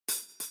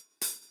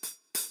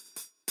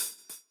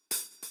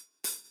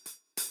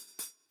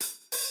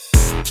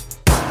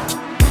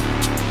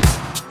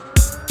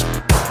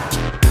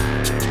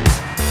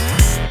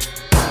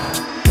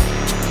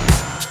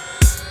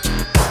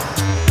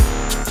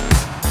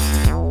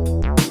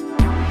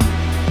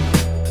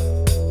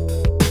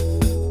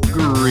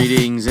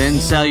Greetings and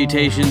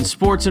salutations,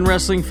 sports and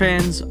wrestling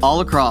fans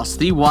all across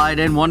the wide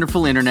and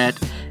wonderful internet.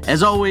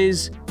 As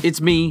always, it's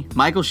me,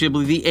 Michael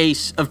Shibley, the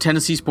ace of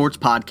Tennessee sports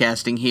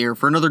podcasting, here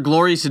for another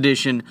glorious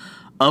edition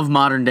of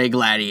Modern Day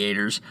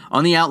Gladiators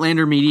on the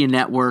Outlander Media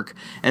Network.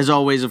 As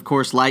always, of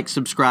course, like,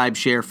 subscribe,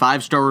 share,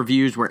 5-star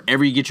reviews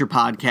wherever you get your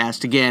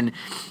podcast. Again,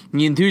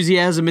 the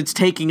enthusiasm, it's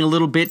taking a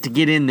little bit to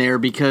get in there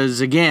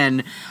because,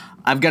 again,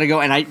 I've got to go,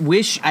 and I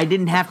wish I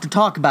didn't have to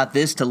talk about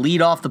this to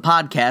lead off the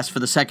podcast for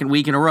the second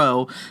week in a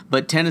row,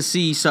 but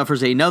Tennessee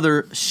suffers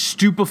another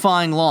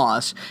stupefying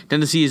loss.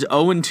 Tennessee is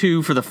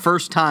 0-2 for the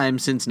first time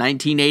since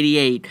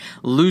 1988,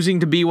 losing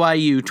to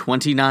BYU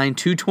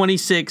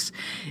 29-26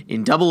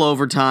 in double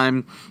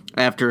overtime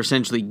after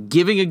essentially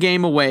giving a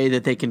game away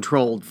that they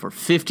controlled for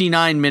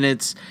 59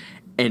 minutes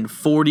and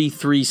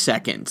 43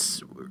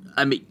 seconds.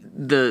 I mean,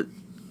 the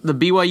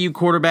BYU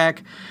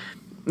quarterback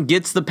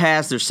gets the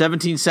pass. There's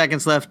 17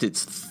 seconds left.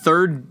 It's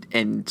 3rd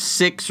and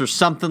 6 or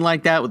something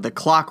like that with the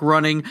clock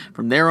running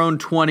from their own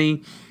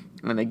 20.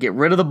 And they get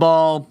rid of the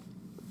ball.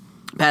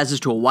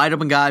 Passes to a wide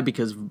open guy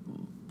because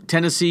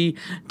Tennessee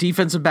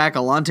defensive back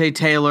Alontae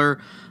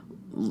Taylor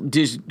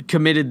just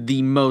committed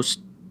the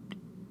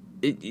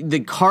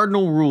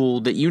cardinal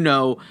rule that you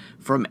know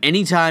from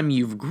any time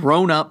you've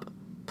grown up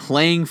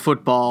playing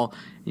football,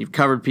 you've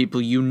covered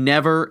people, you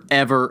never,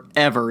 ever,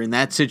 ever in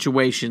that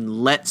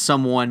situation let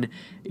someone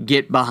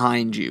get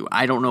behind you.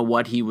 I don't know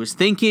what he was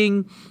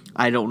thinking.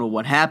 I don't know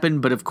what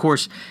happened, but of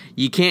course,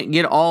 you can't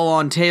get all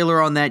on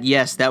Taylor on that.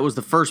 Yes, that was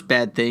the first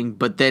bad thing,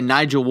 but then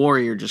Nigel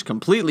Warrior just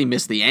completely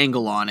missed the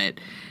angle on it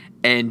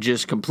and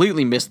just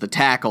completely missed the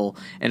tackle.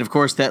 And of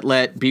course, that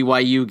let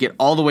BYU get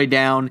all the way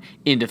down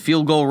into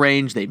field goal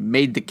range. They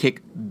made the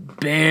kick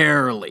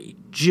barely,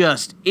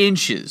 just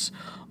inches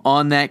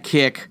on that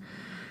kick.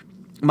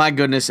 My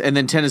goodness. And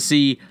then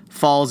Tennessee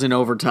falls in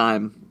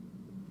overtime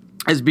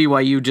as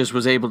BYU just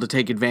was able to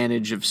take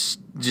advantage of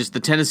just the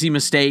Tennessee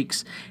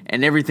mistakes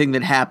and everything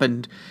that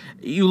happened.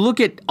 You look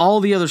at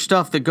all the other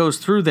stuff that goes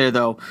through there,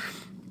 though.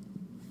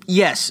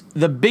 Yes,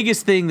 the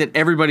biggest thing that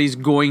everybody's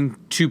going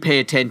to pay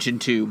attention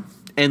to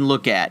and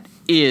look at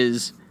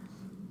is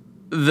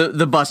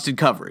the busted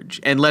coverage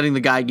and letting the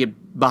guy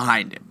get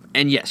behind him.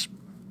 And yes,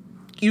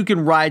 you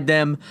can ride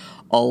them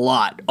a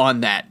lot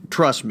on that.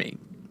 Trust me.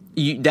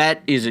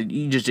 That is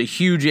just a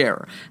huge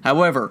error.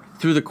 However,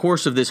 through the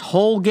course of this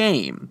whole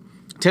game,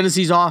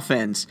 Tennessee's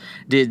offense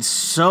did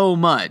so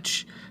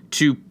much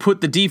to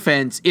put the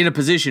defense in a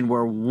position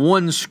where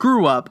one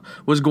screw-up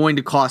was going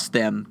to cost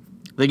them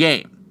the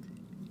game.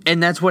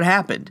 And that's what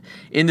happened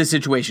in this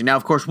situation. Now,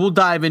 of course, we'll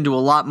dive into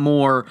a lot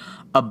more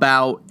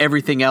about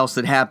everything else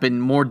that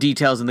happened, more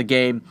details in the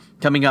game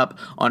coming up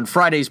on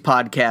Friday's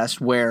podcast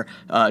where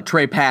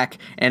Trey Pack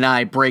and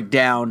I break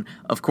down,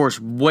 of course,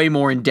 way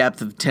more in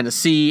depth of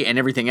Tennessee and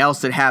everything else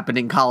that happened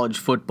in college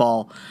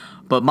football.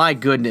 But my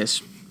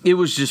goodness, it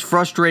was just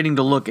frustrating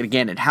to look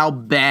again at how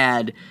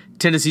bad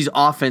Tennessee's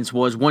offense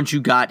was once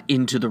you got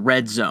into the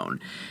red zone.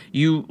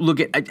 You look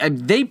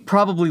at, they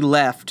probably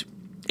left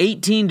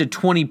 18 to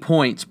 20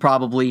 points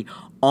probably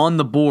on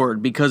the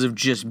board because of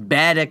just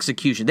bad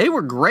execution. They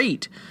were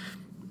great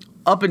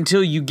up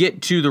until you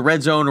get to the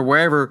red zone or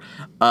wherever,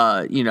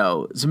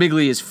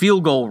 Zamiglia's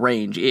field goal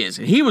range is.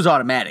 He was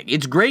automatic.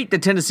 It's great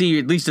that Tennessee,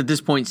 at least at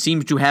this point,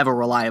 seems to have a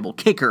reliable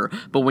kicker,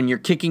 but when you're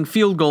kicking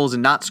field goals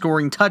and not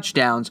scoring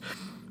touchdowns,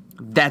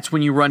 that's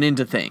when you run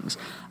into things.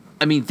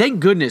 I mean, thank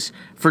goodness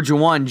for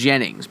Jauan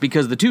Jennings,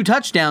 because the 2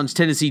 touchdowns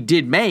Tennessee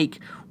did make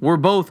were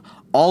both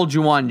all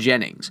Jauan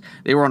Jennings.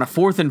 They were on a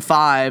 4th and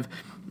 5,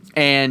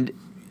 and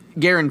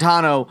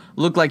Garantano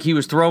looked like he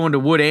was throwing to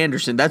Wood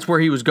Anderson. That's where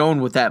he was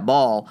going with that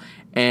ball.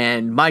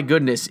 And my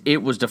goodness,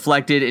 it was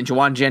deflected, and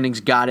Jauan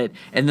Jennings got it.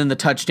 And then the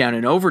touchdown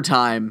in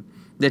overtime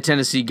that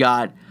Tennessee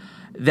got,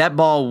 that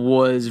ball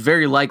was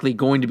very likely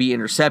going to be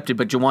intercepted,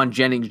 but Jauan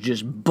Jennings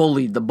just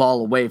bullied the ball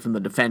away from the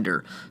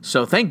defender.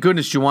 So thank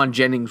goodness Jauan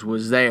Jennings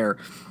was there.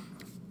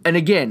 And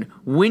again,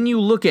 when you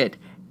look at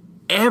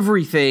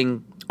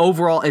everything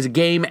overall as a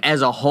game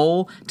as a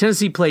whole,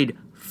 Tennessee played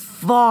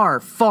far,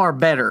 far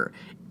better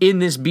in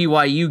this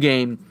BYU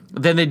game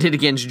than they did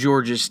against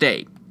Georgia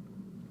State.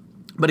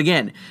 But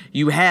again,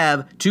 you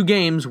have 2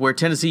 games where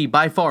Tennessee,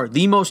 by far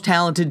the most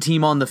talented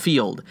team on the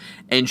field,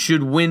 and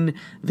should win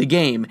the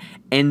game,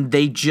 and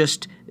they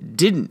just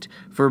didn't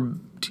for a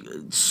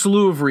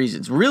slew of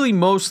reasons. Really,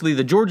 mostly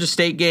the Georgia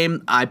State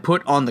game, I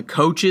put on the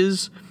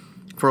coaches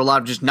for a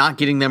lot of just not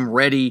getting them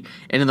ready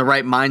and in the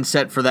right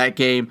mindset for that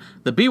game.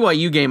 The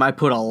BYU game, I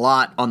put a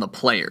lot on the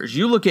players.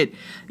 You look at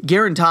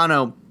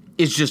Garantano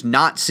is just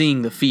not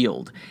seeing the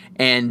field.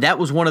 And that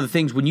was one of the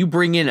things when you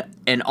bring in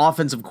an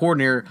offensive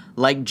coordinator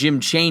like Jim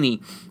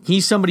Chaney,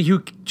 he's somebody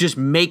who just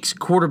makes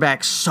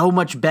quarterbacks so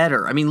much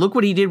better. I mean, look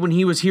what he did when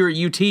he was here at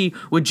UT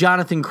with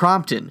Jonathan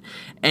Crompton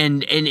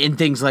and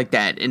things like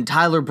that, and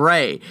Tyler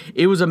Bray.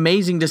 It was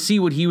amazing to see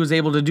what he was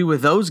able to do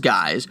with those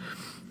guys.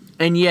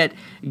 And yet,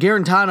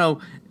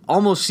 Garantano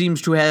almost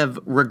seems to have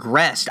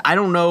regressed. I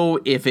don't know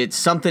if it's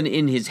something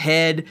in his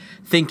head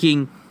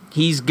thinking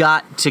he's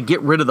got to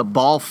get rid of the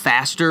ball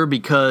faster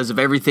because of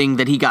everything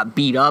that he got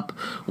beat up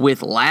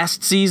with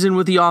last season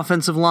with the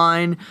offensive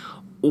line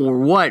or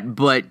what,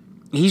 but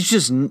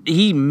he's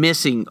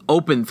missing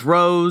open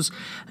throws.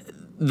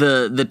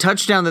 The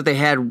touchdown that they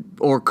had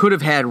or could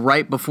have had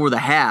right before the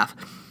half,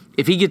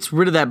 if he gets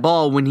rid of that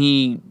ball when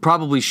he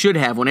probably should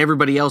have, when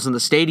everybody else in the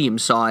stadium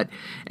saw it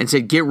and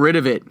said, get rid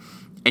of it,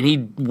 and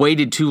he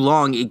waited too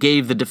long, it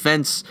gave the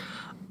defense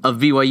of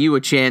BYU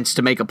a chance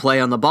to make a play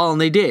on the ball, and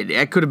they did.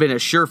 It could have been a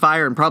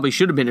surefire and probably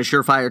should have been a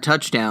surefire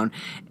touchdown,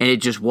 and it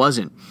just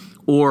wasn't.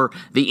 Or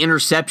the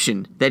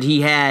interception that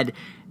he had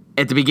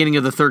at the beginning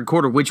of the third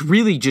quarter, which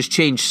really just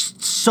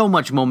changed so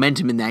much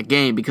momentum in that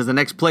game because the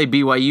next play,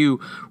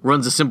 BYU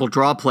runs a simple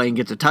draw play and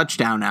gets a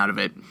touchdown out of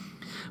it.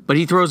 But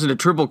he throws into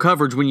triple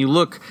coverage when you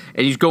look,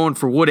 and he's going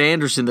for Wood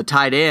Anderson, the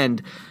tight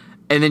end,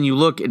 and then you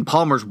look, and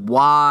Palmer's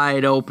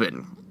wide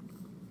open.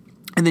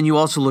 And then you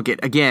also look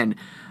at, again,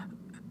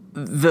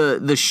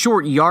 the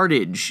short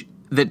yardage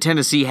that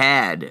Tennessee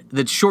had,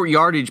 the short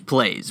yardage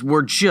plays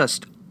were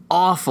just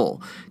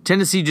awful.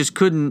 Tennessee just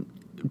couldn't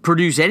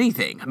produce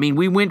anything. I mean,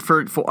 we went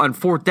for on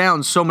fourth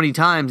down so many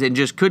times and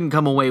just couldn't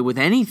come away with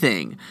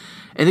anything.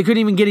 And they couldn't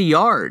even get a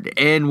yard.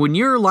 And when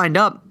you're lined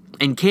up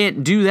and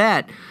can't do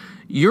that,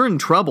 you're in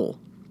trouble,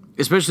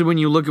 especially when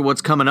you look at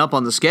what's coming up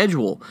on the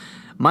schedule.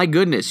 My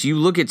goodness, you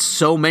look at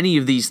so many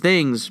of these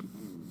things.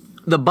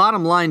 The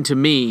bottom line to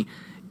me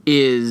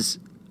is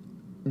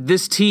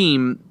this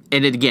team,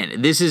 and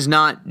again, this is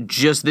not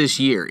just this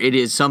year. It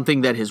is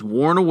something that has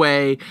worn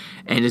away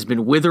and has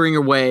been withering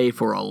away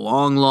for a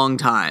long, long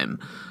time.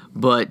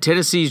 But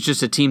Tennessee is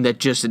just a team that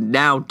just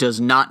now does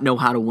not know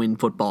how to win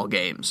football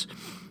games.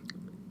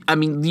 I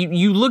mean,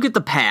 you look at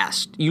the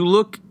past. You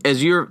look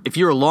if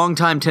you're a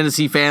longtime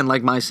Tennessee fan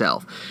like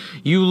myself,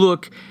 you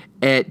look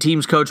at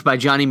teams coached by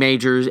Johnny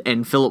Majors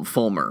and Philip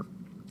Fulmer,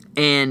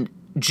 and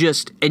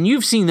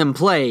you've seen them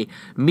play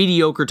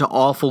mediocre to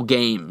awful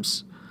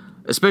games.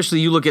 Especially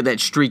you look at that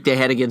streak they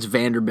had against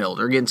Vanderbilt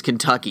or against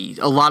Kentucky.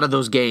 A lot of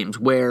those games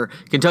where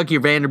Kentucky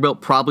or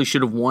Vanderbilt probably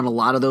should have won a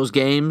lot of those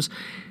games,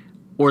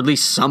 or at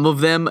least some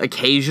of them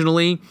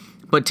occasionally.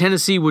 But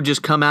Tennessee would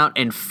just come out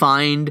and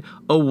find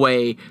a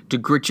way to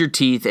grit your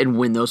teeth and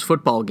win those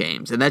football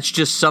games. And that's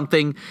just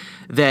something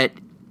that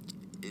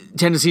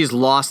Tennessee has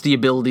lost the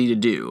ability to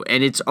do.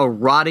 And it's a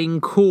rotting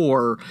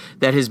core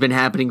that has been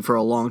happening for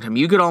a long time.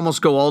 You could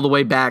almost go all the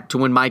way back to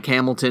when Mike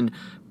Hamilton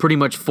pretty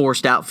much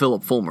forced out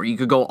Philip Fulmer. You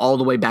could go all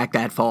the way back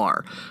that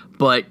far.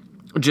 But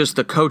just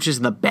the coaches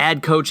and the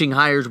bad coaching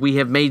hires we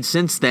have made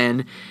since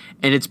then,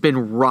 and it's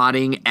been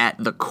rotting at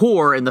the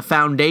core and the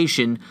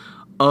foundation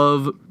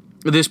of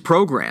this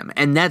program.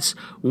 And that's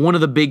one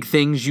of the big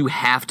things you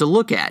have to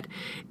look at.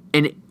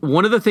 And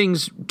one of the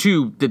things,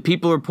 too, that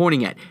people are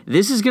pointing at,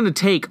 this is going to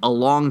take a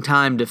long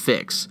time to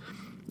fix.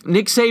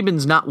 Nick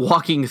Saban's not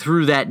walking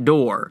through that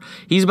door.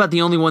 He's about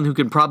the only one who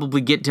can probably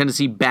get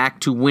Tennessee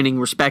back to winning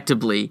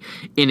respectably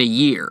in a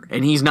year.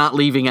 And he's not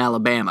leaving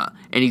Alabama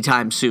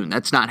anytime soon.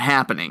 That's not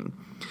happening.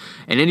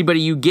 And anybody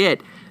you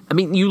get, I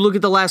mean, you look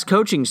at the last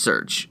coaching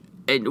search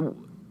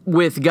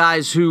with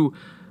guys who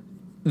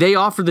they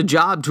offered the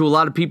job to a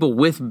lot of people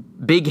with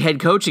big head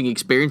coaching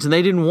experience and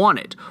they didn't want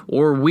it,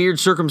 or weird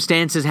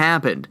circumstances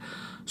happened.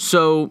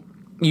 So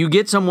you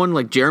get someone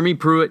like Jeremy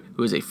Pruitt,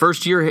 who is a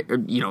first year,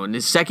 in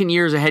his second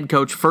year as a head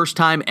coach, first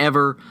time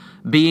ever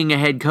being a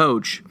head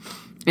coach,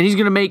 and he's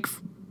going to make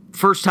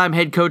first time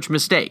head coach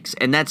mistakes,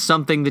 and that's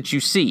something that you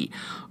see.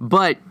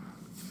 But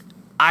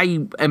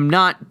I am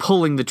not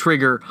pulling the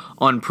trigger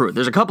on Pruitt.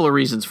 There's a couple of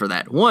reasons for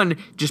that. One,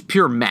 just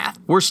pure math.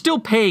 We're still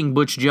paying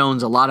Butch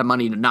Jones a lot of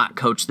money to not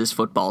coach this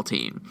football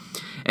team.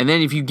 And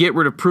then if you get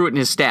rid of Pruitt and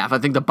his staff, I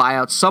think the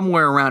buyout's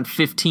somewhere around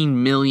 $15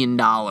 million.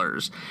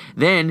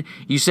 Then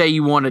you say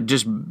you want to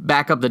just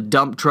back up the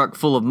dump truck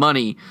full of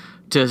money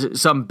to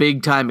some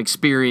big-time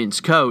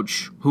experienced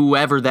coach,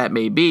 whoever that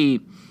may be.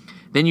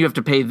 Then you have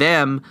to pay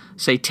them,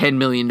 say, $10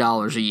 million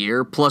a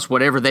year, plus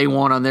whatever they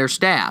want on their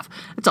staff.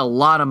 That's a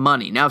lot of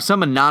money. Now, if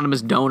some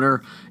anonymous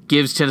donor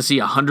gives Tennessee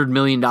 $100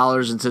 million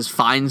and says,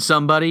 find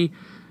somebody,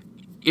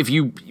 if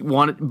you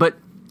want it. But,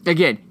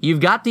 again,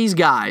 you've got these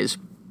guys.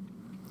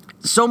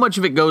 So much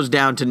of it goes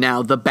down to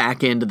now the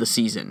back end of the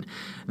season.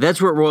 That's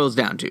where it roils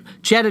down to.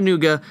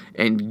 Chattanooga,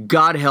 and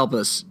God help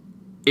us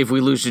if we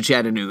lose to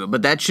Chattanooga,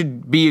 but that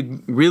should be a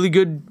really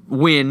good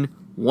win.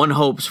 One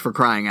hopes, for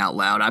crying out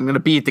loud. I'm going to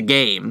be at the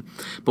game,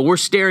 but we're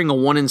staring a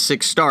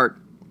 1-6 start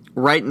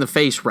right in the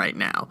face right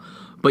now.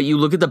 But you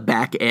look at the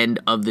back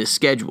end of this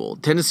schedule.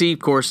 Tennessee, of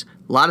course,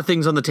 a lot of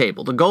things on the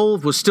table. The goal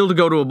was still to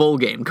go to a bowl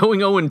game. Going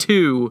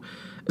 0-2,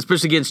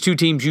 especially against two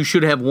teams you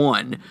should have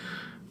won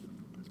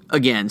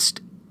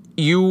against,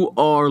 you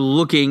are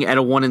looking at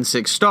a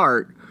 1-6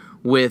 start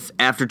with,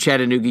 after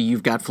Chattanooga,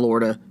 you've got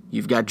Florida,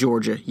 you've got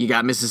Georgia, you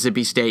got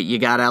Mississippi State, you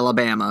got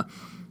Alabama.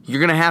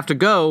 You're going to have to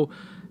go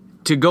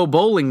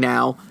bowling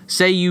now.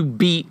 Say you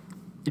beat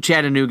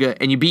Chattanooga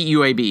and you beat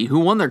UAB, who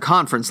won their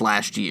conference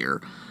last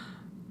year.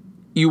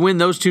 You win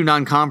those two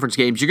non-conference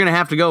games, you're going to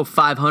have to go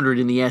 500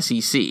 in the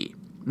SEC.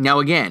 Now,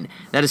 again,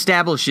 that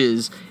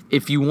establishes,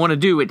 if you want to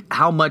do it,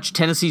 how much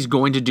Tennessee's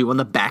going to do on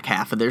the back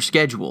half of their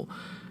schedule.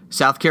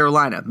 South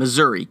Carolina,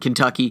 Missouri,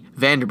 Kentucky,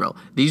 Vanderbilt.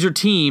 These are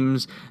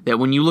teams that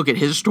when you look at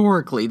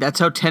historically, that's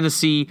how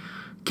Tennessee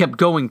kept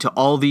going to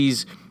all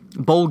these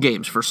bowl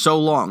games for so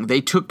long. They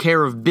took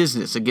care of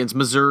business against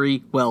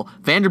Missouri. Well,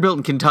 Vanderbilt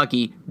and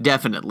Kentucky,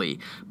 definitely.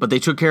 But they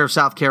took care of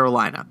South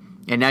Carolina.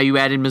 And now you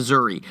add in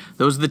Missouri.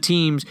 Those are the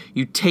teams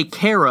you take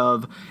care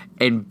of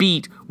and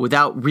beat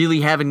without really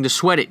having to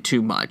sweat it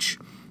too much.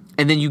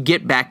 And then you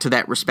get back to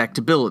that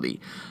respectability.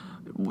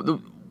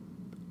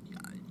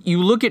 You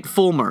look at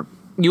Fulmer.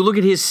 You look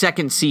at his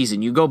second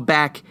season. You go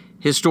back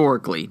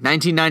historically,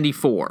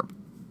 1994.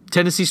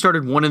 Tennessee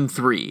started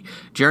 1-3.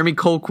 Jeremy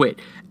Colquitt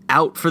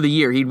out for the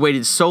year. He'd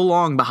waited so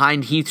long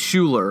behind Heath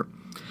Shuler,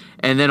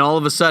 and then all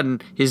of a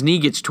sudden his knee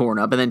gets torn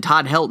up, and then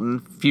Todd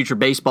Helton, future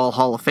Baseball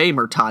Hall of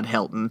Famer Todd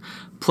Helton,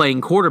 playing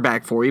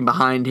quarterback for him.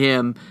 Behind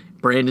him,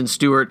 Brandon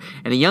Stewart,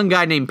 and a young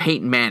guy named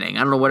Peyton Manning.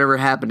 I don't know whatever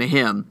happened to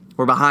him.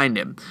 We're behind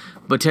him.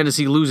 But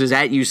Tennessee loses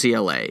at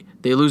UCLA.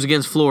 They lose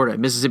against Florida,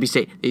 Mississippi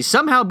State. They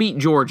somehow beat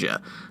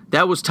Georgia.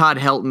 That was Todd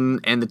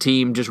Helton and the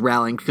team just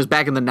rallying, because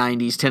back in the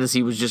 90s,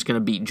 Tennessee was just going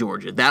to beat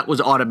Georgia. That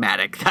was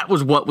automatic. That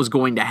was what was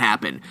going to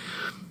happen.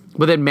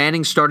 But then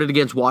Manning started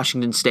against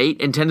Washington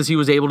State, and Tennessee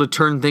was able to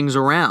turn things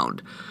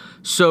around.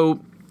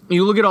 So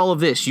you look at all of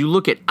this. You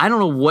look at, I don't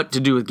know what to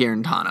do with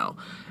Garantano.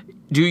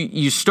 Do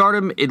you start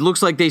him? It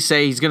looks like they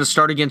say he's going to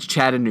start against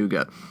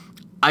Chattanooga.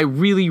 I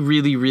really,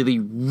 really, really,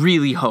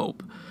 really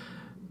hope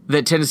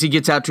that Tennessee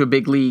gets out to a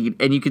big lead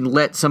and you can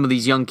let some of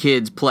these young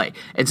kids play.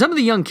 And some of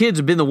the young kids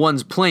have been the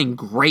ones playing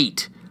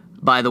great,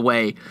 by the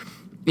way,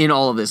 in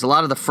all of this. A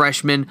lot of the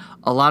freshmen,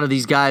 a lot of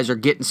these guys are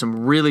getting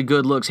some really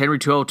good looks. Henry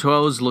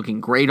To'oTo'o's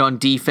looking great on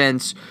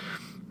defense.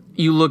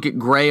 You look at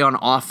Gray on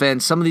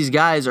offense. Some of these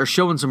guys are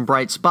showing some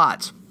bright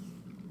spots.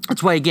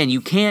 That's why, again, you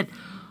can't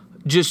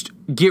just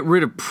get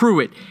rid of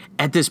Pruitt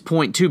at this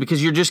point, too,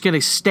 because you're just going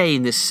to stay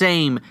in this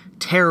same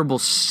terrible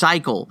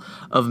cycle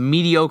of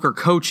mediocre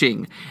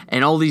coaching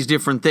and all these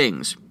different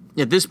things.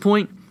 At this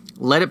point,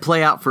 let it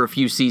play out for a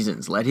few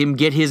seasons. Let him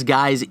get his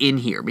guys in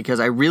here, because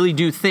I really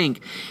do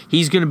think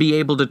he's going to be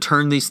able to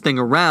turn this thing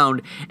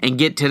around and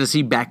get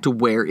Tennessee back to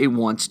where it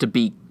wants to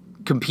be,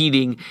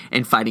 competing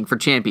and fighting for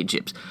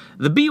championships.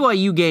 The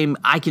BYU game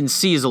I can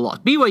see as a loss.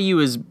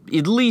 BYU is,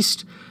 at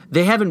least,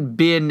 they haven't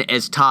been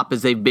as top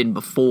as they've been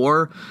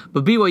before,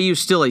 but BYU is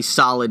still a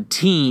solid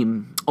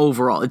team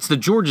overall. It's the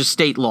Georgia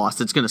State loss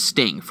that's going to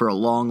sting for a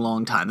long,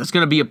 long time. That's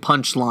going to be a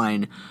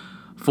punchline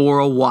for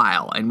a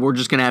while, and we're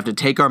just going to have to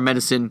take our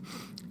medicine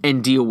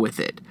and deal with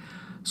it.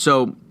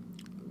 So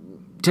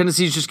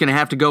Tennessee's just going to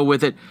have to go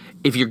with it.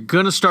 If you're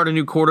going to start a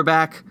new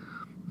quarterback,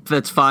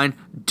 that's fine.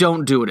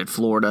 Don't do it at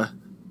Florida.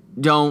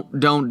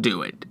 Don't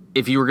do it.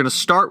 If you were going to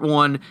start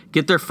one,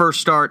 get their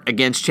first start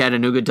against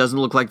Chattanooga. It doesn't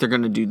look like they're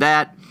going to do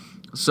that.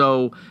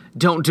 So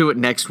don't do it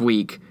next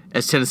week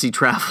as Tennessee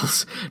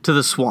travels to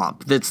the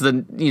Swamp. That's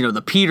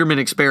the Peterman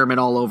experiment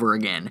all over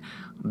again.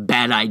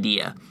 Bad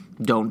idea.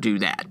 Don't do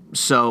that.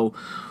 So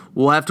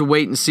we'll have to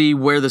wait and see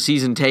where the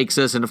season takes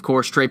us. And, of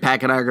course, Trey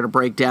Pack and I are going to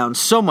break down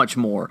so much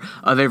more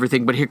of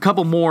everything. But here, a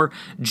couple more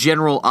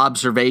general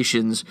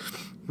observations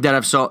that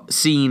I've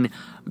seen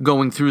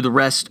going through the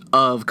rest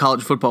of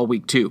college football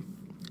week 2.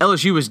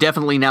 LSU is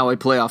definitely now a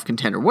playoff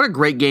contender. What a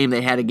great game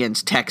they had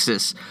against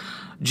Texas.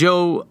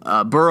 Joe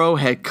Burrow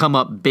had come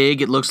up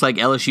big. It looks like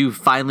LSU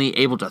finally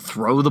able to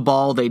throw the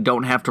ball. They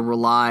don't have to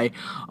rely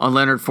on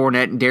Leonard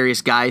Fournette and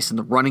Darius Geis and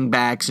the running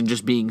backs and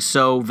just being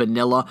so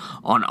vanilla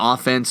on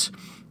offense.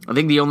 I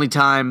think the only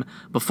time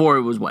before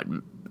it was,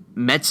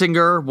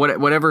 Metzinger,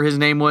 whatever his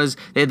name was.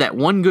 They had that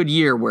one good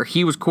year where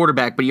he was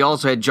quarterback, but he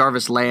also had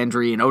Jarvis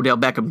Landry and Odell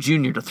Beckham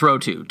Jr. to throw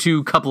to.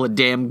 Two couple of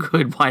damn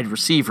good wide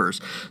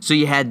receivers. So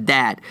you had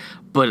that.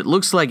 But it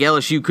looks like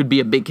LSU could be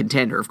a big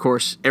contender. Of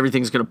course,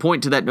 everything's going to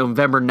point to that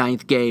November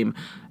 9th game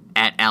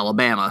at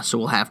Alabama, so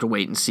we'll have to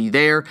wait and see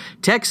there.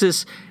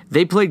 Texas,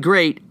 they played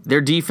great.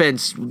 Their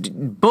defense,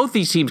 both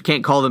these teams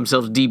can't call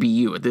themselves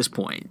DBU at this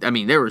point. I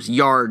mean, there was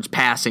yards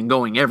passing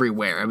going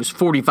everywhere. It was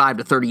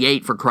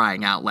 45-38 for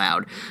crying out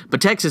loud.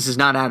 But Texas is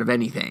not out of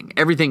anything.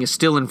 Everything is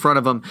still in front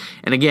of them.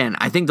 And again,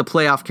 I think the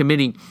playoff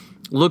committee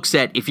looks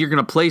at, if you're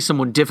going to play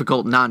someone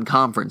difficult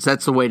non-conference,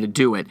 that's the way to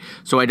do it.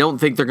 So I don't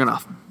think they're going to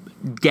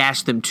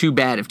gash them too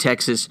bad if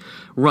Texas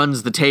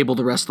runs the table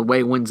the rest of the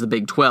way, wins the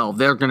Big 12.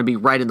 They're going to be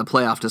right in the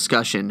playoff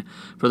discussion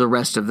for the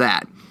rest of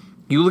that.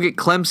 You look at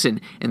Clemson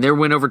and their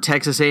win over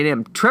Texas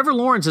A&M. Trevor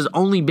Lawrence has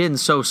only been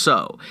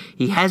so-so.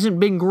 He hasn't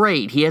been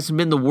great. He hasn't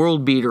been the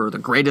world beater or the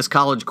greatest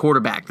college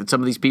quarterback that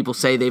some of these people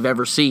say they've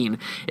ever seen,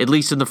 at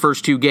least in the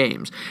first 2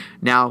 games.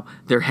 Now,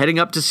 they're heading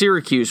up to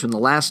Syracuse. From the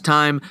last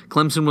time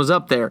Clemson was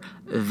up there,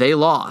 they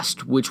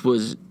lost, which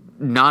was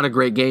not a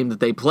great game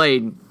that they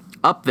played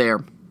up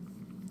there.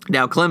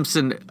 Now,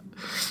 Clemson,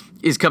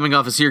 is coming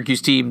off a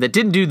Syracuse team that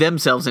didn't do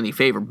themselves any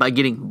favor by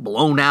getting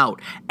blown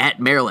out at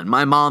Maryland.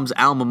 My mom's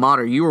alma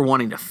mater, you were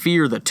wanting to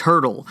fear the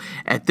turtle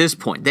at this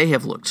point. They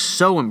have looked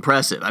so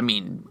impressive. I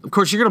mean, of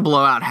course, you're going to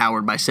blow out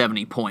Howard by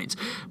 70 points.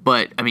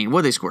 But, I mean,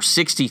 what did they score?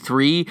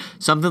 63?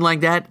 Something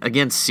like that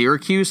against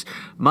Syracuse?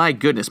 My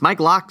goodness. Mike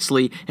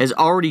Locksley has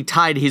already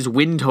tied his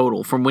win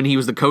total from when he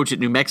was the coach at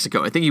New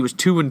Mexico. I think he was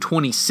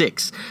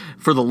 2-26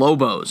 for the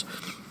Lobos.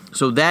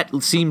 So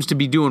that seems to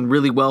be doing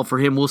really well for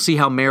him. We'll see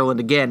how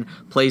Maryland, again,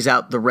 plays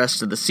out the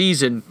rest of the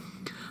season.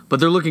 But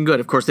they're looking good.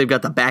 Of course, they've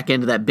got the back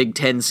end of that Big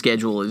Ten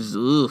schedule. Is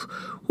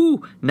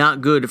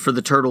not good for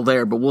the Turtle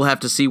there, but we'll have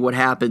to see what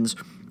happens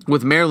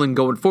with Maryland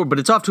going forward. But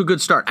it's off to a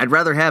good start. I'd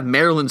rather have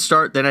Maryland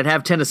start than I'd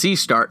have Tennessee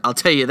start. I'll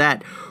tell you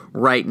that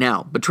right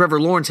now. But Trevor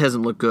Lawrence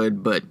hasn't looked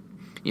good, but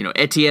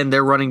Etienne,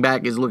 their running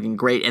back, is looking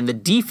great, and the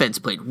defense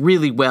played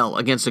really well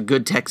against a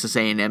good Texas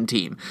A&M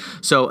team.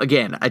 So,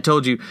 again, I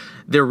told you,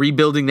 they're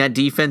rebuilding that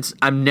defense.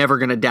 I'm never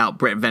going to doubt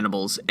Brent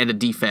Venables and a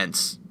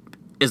defense.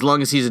 As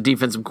long as he's a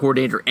defensive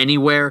coordinator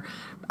anywhere,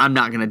 I'm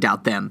not going to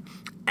doubt them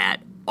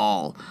at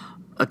all.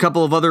 A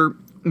couple of other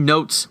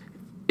notes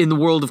in the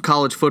world of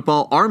college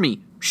football.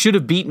 Army should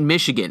have beaten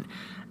Michigan.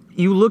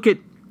 You look at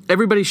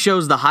everybody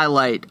shows the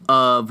highlight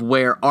of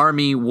where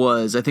Army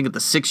was, I think, at the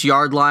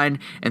 6-yard line,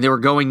 and they were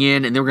going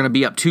in, and they were going to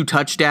be up 2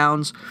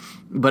 touchdowns,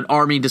 but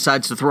Army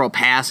decides to throw a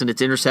pass, and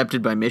it's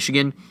intercepted by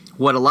Michigan.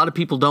 What a lot of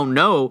people don't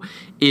know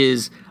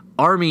is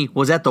Army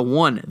was at the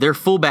 1. Their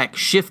fullback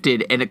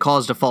shifted, and it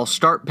caused a false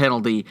start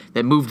penalty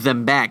that moved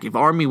them back. If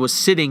Army was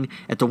sitting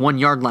at the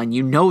 1-yard line,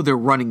 they're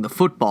running the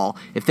football.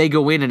 If they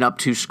go in and up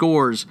 2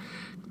 scores,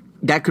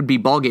 that could be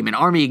ball game. And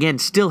Army, again,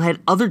 still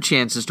had other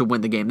chances to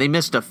win the game. They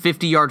missed a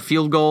 50-yard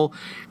field goal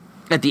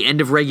at the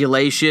end of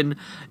regulation.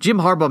 Jim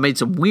Harbaugh made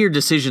some weird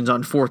decisions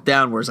on 4th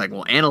down where it's like,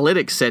 well,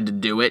 analytics said to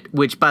do it,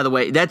 which, by the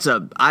way,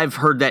 I've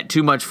heard that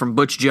too much from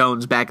Butch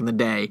Jones back in the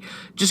day.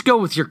 Just go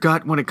with your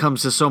gut when it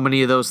comes to so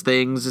many of those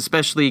things,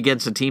 especially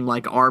against a team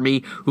like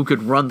Army who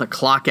could run the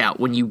clock out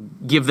when you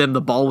give them the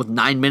ball with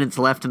 9 minutes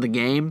left in the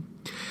game.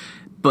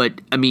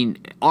 But, I mean,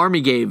 Army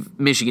gave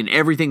Michigan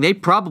everything. They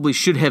probably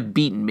should have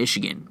beaten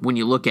Michigan when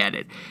you look at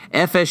it.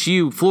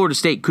 FSU, Florida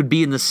State, could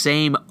be in the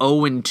same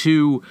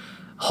 0-2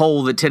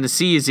 hole that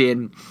Tennessee is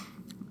in.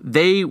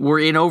 They were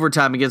in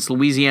overtime against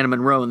Louisiana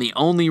Monroe, and the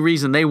only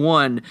reason they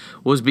won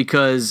was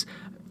because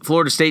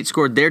Florida State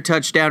scored their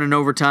touchdown in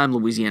overtime.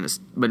 Louisiana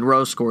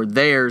Monroe scored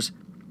theirs,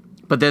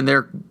 but then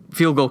their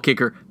field goal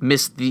kicker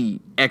missed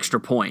the extra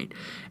point.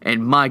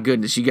 And my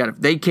goodness,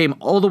 they came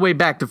all the way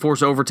back to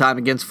force overtime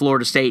against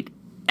Florida State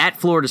at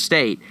Florida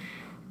State,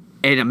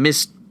 and a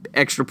missed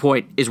extra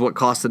point is what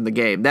cost them the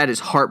game. That is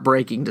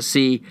heartbreaking to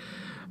see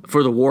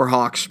for the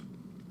Warhawks.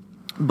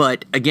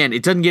 But again,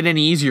 it doesn't get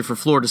any easier for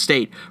Florida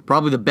State.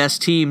 Probably the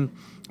best team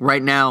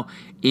right now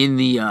in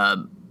the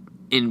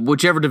in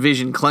whichever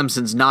division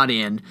Clemson's not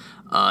in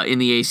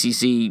the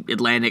ACC,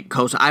 Atlantic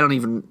Coast. I don't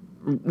even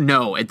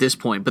know at this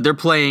point, but they're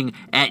playing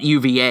at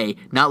UVA.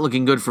 Not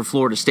looking good for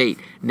Florida State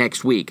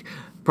next week.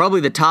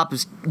 Probably the top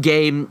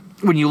game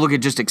when you look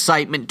at just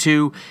excitement,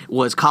 too,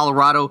 was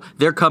Colorado.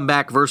 Their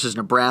comeback versus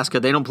Nebraska.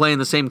 They don't play in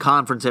the same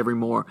conference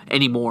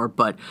anymore,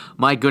 but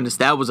my goodness,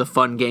 that was a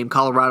fun game.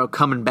 Colorado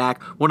coming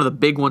back, one of the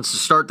big ones to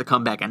start the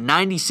comeback, a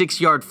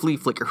 96-yard flea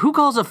flicker. Who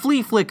calls a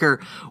flea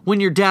flicker when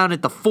you're down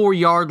at the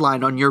 4-yard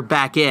line on your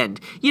back end?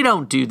 You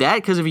don't do that,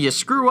 because if you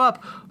screw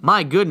up,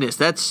 my goodness,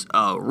 that's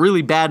a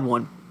really bad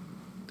one.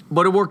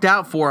 But it worked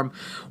out for them.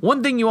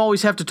 One thing you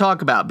always have to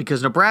talk about,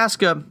 because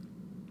Nebraska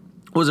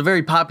was a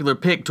very popular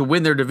pick to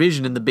win their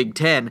division in the Big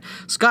Ten.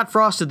 Scott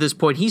Frost at this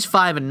point, he's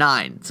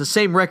 5-9. It's the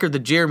same record that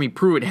Jeremy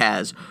Pruitt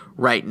has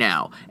right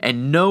now.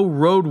 And no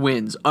road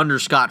wins under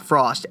Scott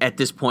Frost at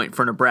this point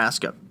for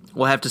Nebraska.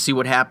 We'll have to see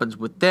what happens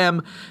with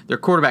them. Their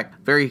quarterback,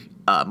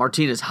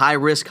 Martinez, high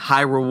risk,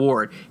 high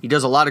reward. He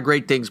does a lot of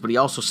great things, but he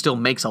also still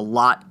makes a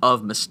lot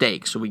of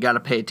mistakes. So we got to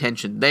pay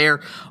attention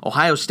there.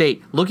 Ohio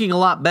State looking a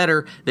lot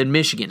better than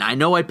Michigan. I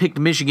know I picked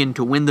Michigan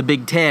to win the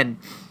Big Ten,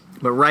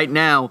 but right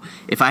now,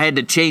 if I had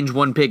to change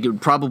one pick, it would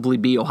probably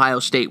be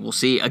Ohio State. We'll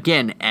see,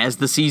 again, as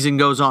the season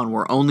goes on.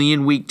 We're only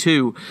in week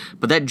 2,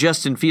 but that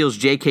Justin Fields,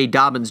 J.K.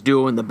 Dobbins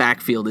duo in the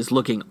backfield is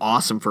looking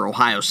awesome for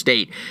Ohio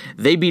State.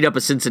 They beat up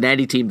a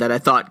Cincinnati team that I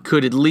thought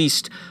could at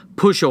least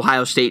push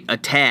Ohio State a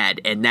tad,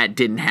 and that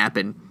didn't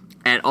happen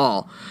at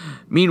all.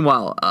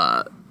 Meanwhile,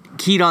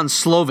 Keaton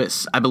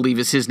Slovis, I believe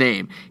is his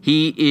name.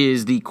 He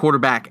is the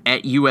quarterback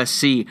at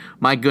USC.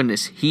 My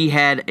goodness, he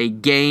had a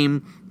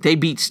game. They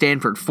beat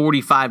Stanford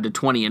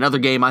 45-20. Another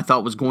game I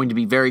thought was going to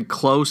be very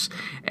close,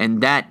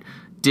 and that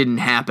didn't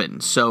happen.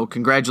 So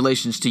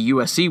congratulations to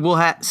USC. We'll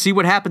see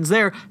what happens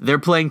there. They're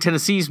playing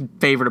Tennessee's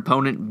favorite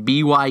opponent,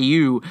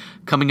 BYU,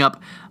 coming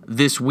up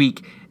this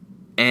week,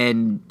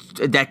 and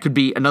that could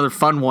be another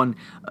fun one.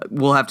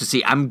 We'll have to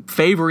see. I'm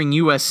favoring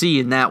USC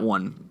in that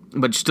one,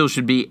 but still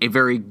should be a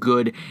very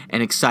good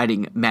and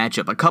exciting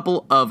matchup. A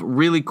couple of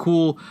really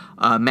cool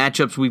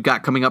matchups we've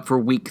got coming up for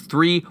week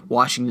 3.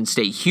 Washington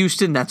State,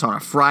 Houston. That's on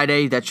a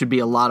Friday. That should be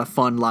a lot of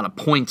fun, a lot of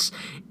points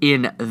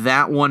in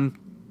that one.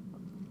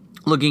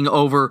 Looking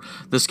over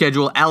the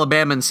schedule,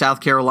 Alabama and South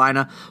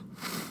Carolina,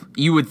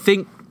 you would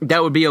think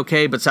that would be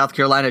okay, but South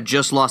Carolina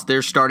just lost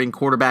their starting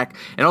quarterback,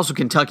 and also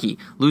Kentucky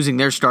losing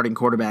their starting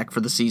quarterback for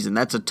the season.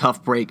 That's a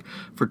tough break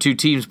for two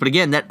teams. But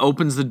again, that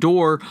opens the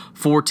door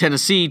for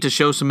Tennessee to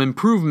show some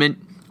improvement.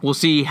 We'll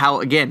see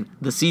how, again,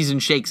 the season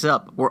shakes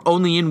up. We're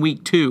only in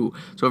week 2,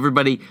 so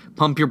everybody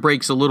pump your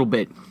brakes a little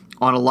bit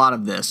on a lot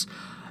of this.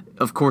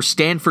 Of course,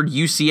 Stanford,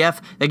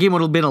 UCF, that game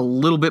would have been a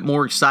little bit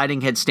more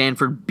exciting had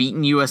Stanford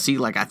beaten USC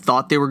like I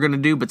thought they were going to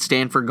do, but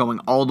Stanford going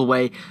all the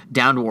way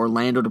down to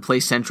Orlando to play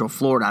Central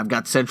Florida. I've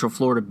got Central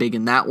Florida big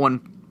in that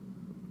one.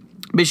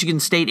 Michigan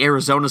State,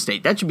 Arizona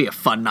State. That should be a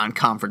fun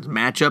non-conference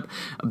matchup.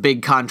 A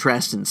big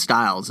contrast in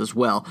styles as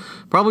well.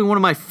 Probably one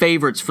of my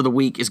favorites for the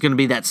week is going to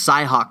be that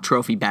Cy-Hawk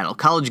Trophy battle.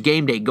 College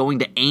Game Day going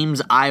to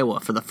Ames, Iowa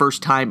for the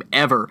first time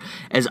ever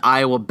as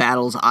Iowa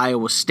battles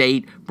Iowa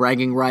State.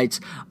 Bragging rights.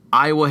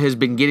 Iowa has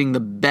been getting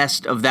the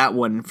best of that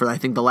one for, I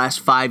think, the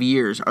last 5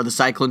 years. Are the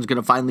Cyclones going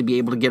to finally be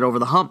able to get over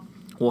the hump?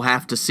 We'll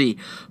have to see.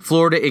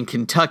 Florida and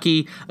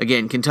Kentucky.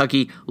 Again,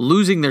 Kentucky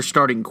losing their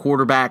starting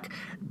quarterback.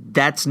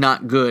 That's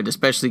not good,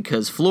 especially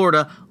because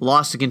Florida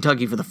lost to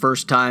Kentucky for the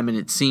first time, and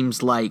it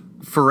seems like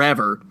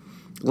forever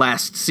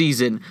last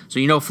season. So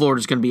you know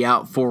Florida's going to be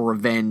out for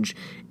revenge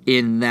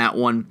in that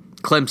one.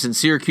 Clemson,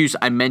 Syracuse,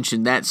 I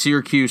mentioned that.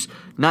 Syracuse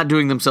not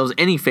doing themselves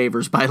any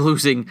favors by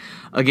losing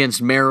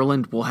against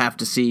Maryland. We'll have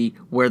to see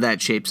where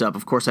that shapes up.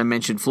 Of course, I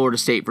mentioned Florida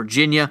State,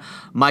 Virginia.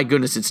 My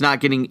goodness, it's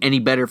not getting any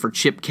better for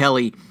Chip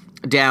Kelly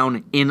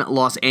down in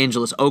Los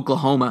Angeles.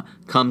 Oklahoma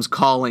comes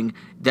calling.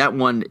 That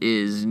one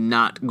is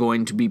not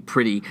going to be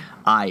pretty,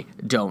 I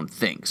don't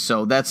think.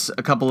 So that's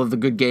a couple of the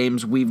good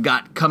games we've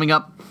got coming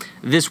up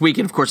this week.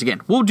 And of course,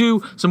 again, we'll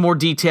do some more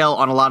detail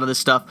on a lot of this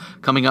stuff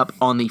coming up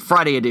on the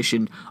Friday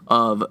edition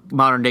of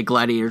Modern Day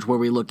Gladiators, where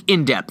we look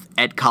in depth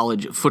at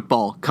college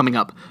football coming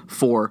up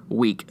for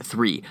week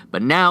 3.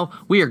 But now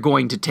we are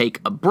going to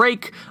take a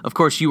break. Of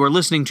course, you are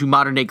listening to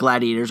Modern Day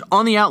Gladiators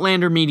on the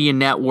Outlander Media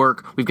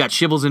Network. We've got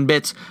Shibbles and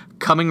Bits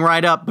coming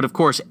right up, but of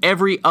course,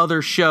 every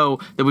other show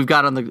that we've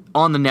got on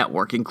the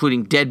network,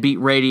 including Deadbeat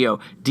Radio,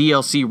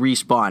 DLC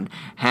Respawn,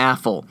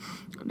 Haffle,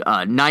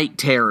 Night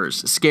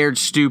Terrors, Scared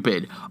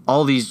Stupid,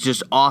 all these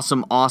just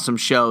awesome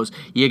shows.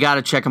 You got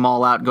to check them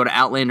all out. Go to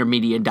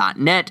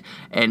outlandermedia.net,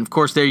 and of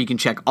course there you can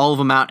check all of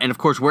them out, and of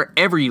course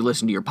wherever you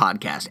listen to your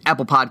podcast,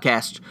 Apple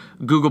Podcasts,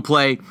 Google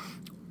Play,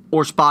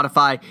 or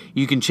Spotify,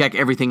 you can check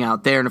everything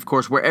out there. And of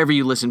course, wherever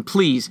you listen,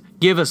 please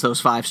give us those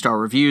 5-star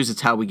reviews.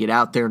 It's how we get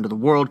out there into the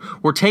world.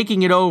 We're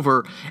taking it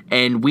over,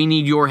 and we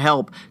need your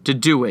help to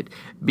do it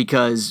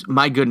because,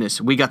 my goodness,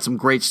 we got some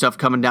great stuff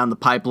coming down the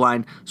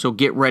pipeline, so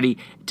get ready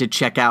to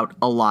check out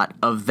a lot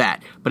of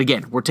that. But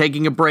again, we're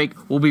taking a break.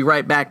 We'll be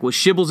right back with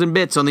Shibbles and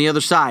Bits on the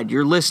other side.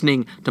 You're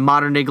listening to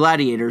Modern Day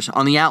Gladiators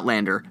on the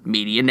Outlander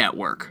Media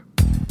Network.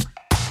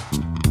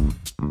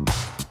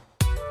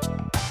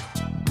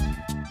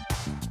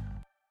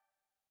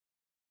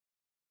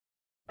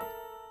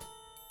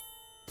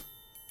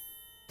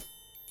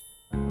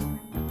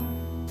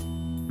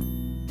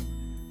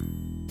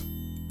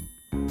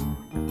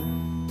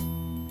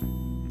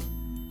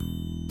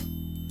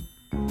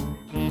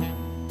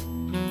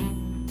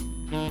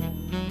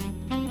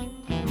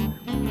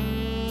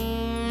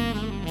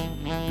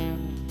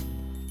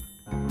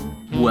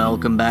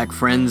 Welcome back,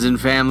 friends and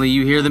family.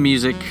 You hear the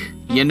music.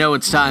 You know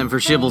it's time for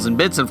Shibbles and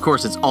Bits, and of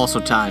course it's also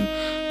time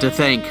to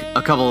thank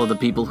a couple of the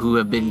people who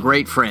have been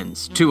great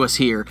friends to us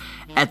here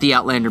at the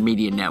Outlander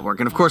Media Network.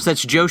 And of course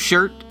that's Joe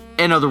Shirt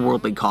and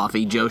Otherworldly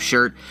Coffee. Joe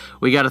Shirt,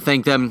 we got to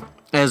thank them.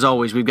 As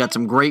always, we've got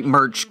some great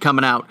merch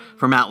coming out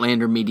from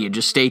Outlander Media.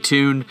 Just stay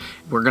tuned.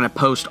 We're going to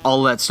post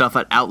all of that stuff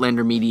at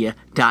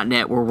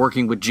outlandermedia.net. We're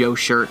working with Joe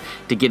Shirt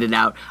to get it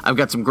out. I've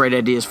got some great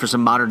ideas for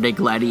some Modern Day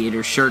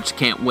Gladiator shirts.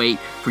 Can't wait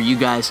for you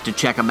guys to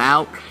check them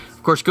out.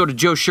 Of course, go to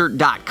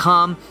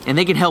joeshirt.com, and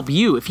they can help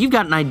you. If you've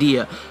got an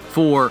idea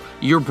for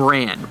your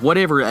brand,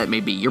 whatever that may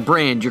be, your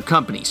brand, your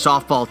company,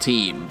 softball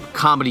team,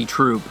 comedy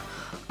troupe,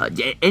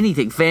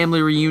 anything,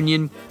 family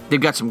reunion, they've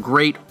got some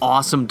great,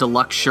 awesome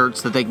deluxe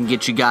shirts that they can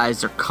get you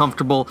guys. They're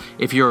comfortable.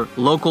 If you're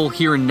local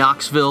here in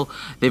Knoxville,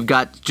 they've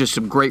got just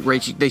some great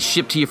rates. They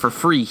ship to you for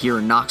free here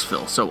in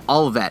Knoxville. So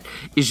all of that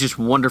is just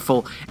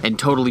wonderful and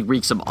totally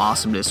reeks of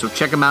awesomeness. So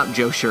check them out,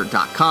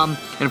 joeshirt.com.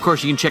 And of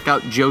course, you can check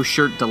out Joe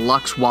Shirt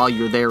Deluxe while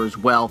you're there as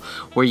well,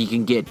 where you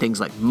can get things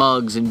like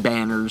mugs and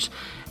banners.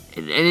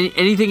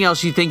 Anything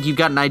else you think you've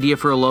got an idea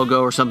for a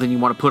logo or something you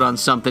want to put on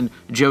something,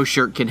 Joe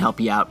Shirt can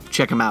help you out.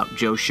 Check them out,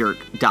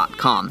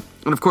 joeshirt.com.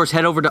 And of course,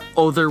 head over to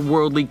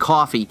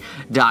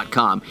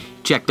otherworldlycoffee.com.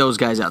 Check those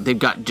guys out. They've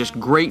got just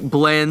great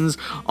blends,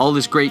 all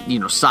this great,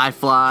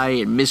 sci-fi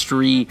and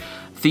mystery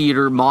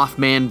theater,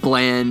 Mothman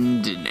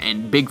blend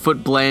and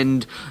Bigfoot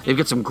blend. They've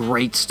got some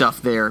great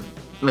stuff there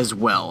as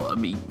well. I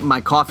mean, my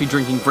coffee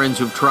drinking friends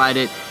who've tried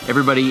it,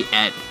 everybody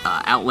at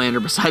Outlander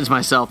besides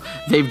myself,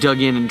 they've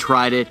dug in and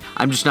tried it.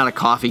 I'm just not a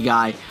coffee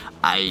guy.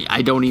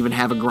 I don't even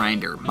have a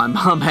grinder. My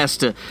mom has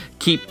to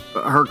keep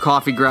her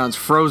coffee grounds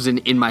frozen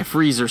in my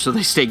freezer so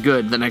they stay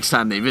good the next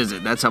time they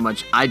visit. That's how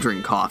much I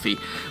drink coffee.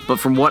 But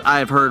from what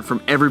I've heard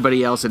from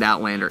everybody else at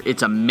Outlander,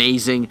 it's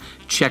amazing.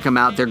 Check them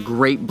out. They're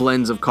great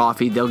blends of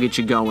coffee. They'll get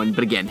you going.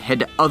 But again, head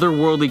to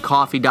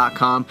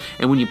otherworldlycoffee.com,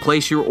 and when you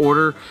place your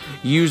order,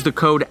 use the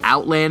code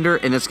OUTLANDER,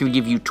 and that's going to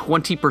give you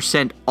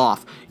 20%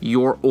 off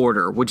your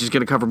order, which is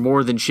going to cover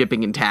more than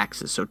shipping and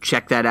taxes. So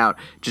check that out.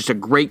 Just a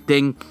great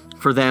thing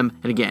for them.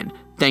 And again,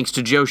 thanks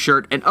to Joe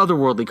Shirt and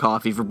Otherworldly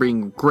Coffee for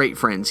being great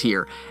friends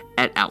here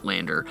at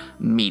Outlander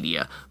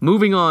Media.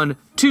 Moving on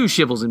to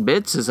Shibbles and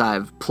Bits, as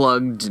I've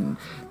plugged and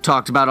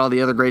talked about all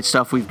the other great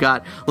stuff we've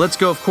got. Let's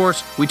go, of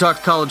course, we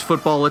talked college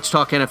football, let's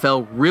talk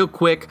NFL real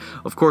quick.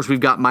 Of course, we've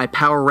got my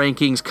power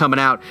rankings coming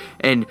out,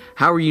 and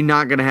how are you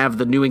not going to have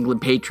the New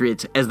England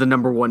Patriots as the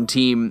number one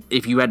team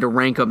if you had to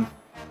rank them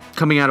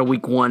coming out of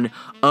week 1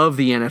 of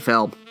the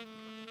NFL?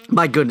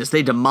 My goodness,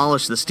 they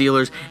demolished the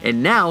Steelers,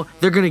 and now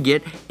they're going to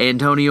get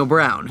Antonio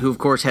Brown, who, of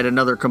course, had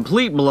another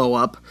complete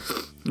blow-up,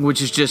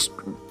 which is just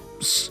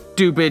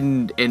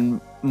stupid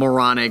and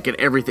moronic and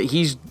everything.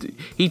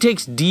 He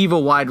takes diva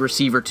wide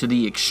receiver to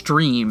the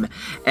extreme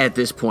at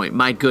this point.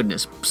 My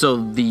goodness. So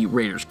the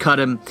Raiders cut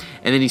him,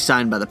 and then he's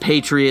signed by the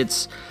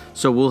Patriots.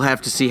 So we'll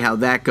have to see how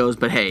that goes.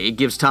 But hey, it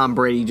gives Tom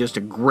Brady just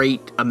a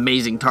great,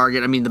 amazing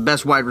target. I mean, the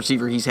best wide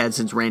receiver he's had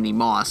since Randy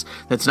Moss.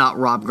 That's not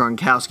Rob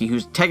Gronkowski,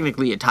 who's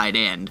technically a tight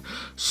end.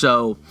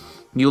 So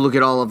you look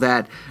at all of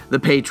that, the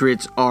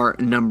Patriots are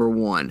number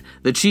 1.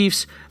 The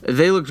Chiefs,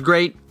 they looked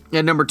great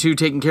at number 2,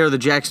 taking care of the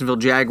Jacksonville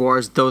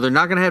Jaguars, though they're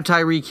not going to have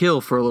Tyreek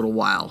Hill for a little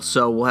while,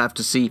 so we'll have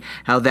to see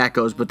how that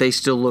goes, but they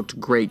still looked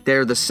great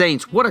there. The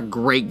Saints, what a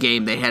great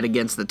game they had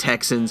against the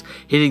Texans,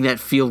 hitting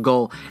that field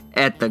goal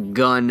at the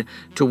gun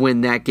to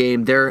win that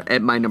game. They're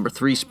at my number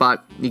 3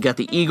 spot. You got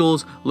the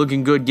Eagles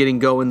looking good, getting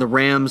going. The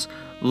Rams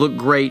look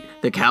great.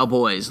 The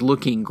Cowboys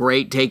looking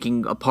great,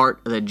 taking apart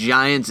the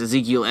Giants.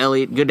 Ezekiel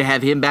Elliott, good to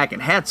have him back.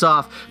 And hats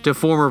off to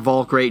former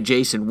Vault great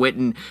Jason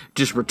Witten,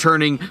 just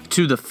returning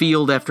to the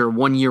field after a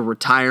 1-year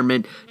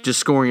retirement,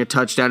 just scoring a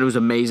touchdown. It was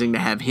amazing to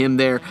have him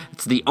there.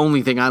 It's the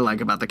only thing I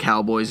like about the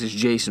Cowboys is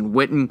Jason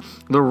Witten.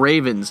 The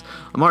Ravens,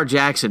 Lamar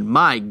Jackson,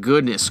 my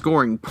goodness,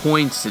 scoring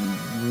points and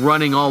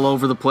running all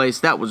over the place.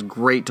 That was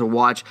great to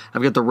watch.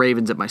 I've got the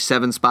Ravens at my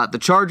 7th spot. The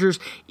Chargers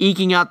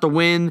eking out the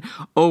win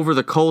over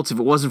the Colts. If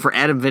it wasn't for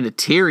Adam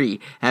Vinatieri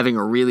having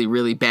a really,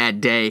 really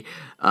bad day,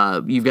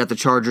 you've got the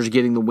Chargers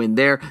getting the win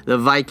there. The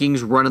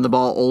Vikings running the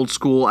ball old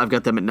school. I've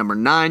got them at number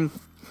 9.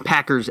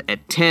 Packers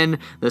at 10.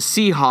 The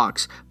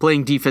Seahawks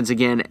playing defense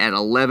again at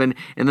 11.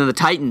 And then the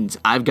Titans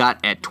I've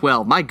got at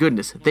 12. My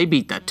goodness, they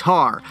beat the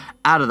tar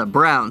out of the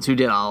Browns, who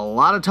did a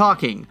lot of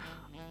talking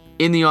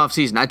in the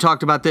offseason. I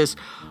talked about this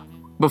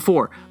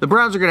before. The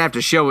Browns are going to have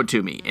to show it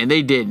to me, and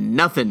they did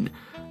nothing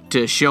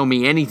to show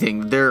me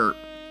anything. They're,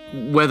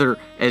 whether,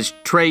 as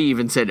Trey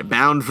even said,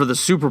 bound for the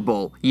Super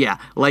Bowl. Yeah,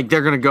 like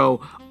they're going to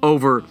go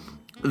over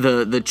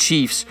the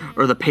Chiefs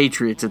or the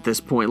Patriots at this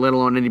point, let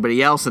alone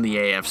anybody else in the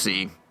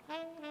AFC.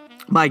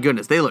 My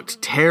goodness, they looked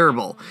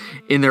terrible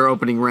in their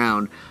opening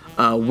round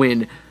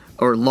win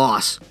or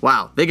loss.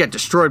 Wow, they got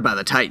destroyed by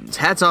the Titans.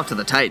 Hats off to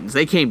the Titans.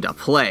 They came to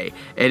play,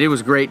 and it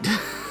was great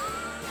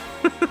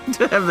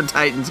to have the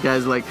Titans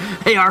guys like,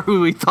 they are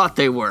who we thought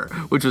they were,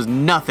 which was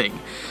nothing.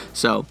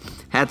 So,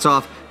 hats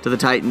off to the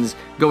Titans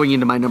going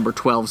into my number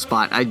 12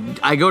 spot.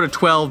 I go to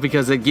 12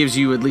 because it gives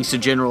you at least a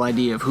general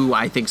idea of who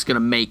I think is going to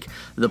make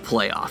the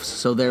playoffs.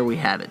 So there we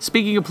have it.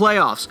 Speaking of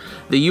playoffs,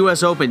 the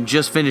U.S. Open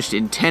just finished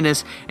in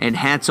tennis, and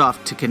hats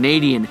off to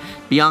Canadian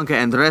Bianca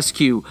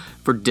Andreescu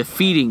for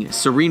defeating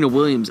Serena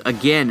Williams.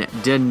 Again,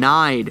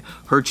 denied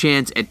her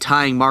chance at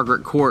tying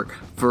Margaret Court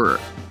for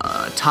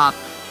top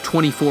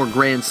 24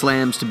 Grand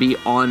Slams to be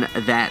on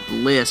that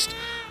list.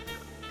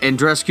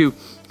 Andreescu,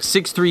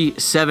 6-3,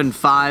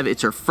 7-5.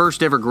 It's her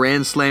first ever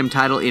Grand Slam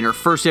title in her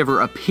first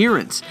ever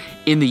appearance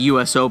in the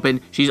U.S.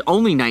 Open. She's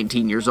only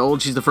 19 years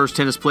old. She's the first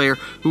tennis player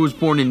who was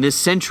born in this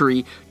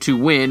century to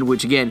win,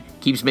 which again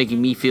keeps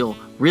making me feel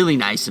really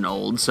nice and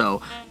old,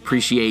 so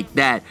appreciate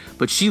that.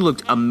 But she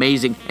looked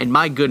amazing, and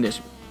my goodness,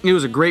 it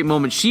was a great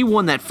moment. She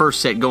won that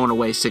first set going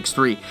away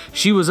 6-3.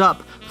 She was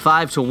up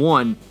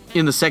 5-1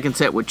 in the second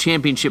set with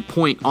championship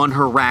point on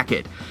her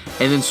racket.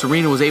 And then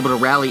Serena was able to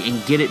rally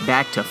and get it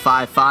back to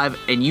 5-5.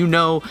 And you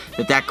know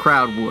that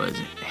crowd was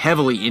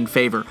heavily in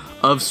favor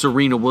of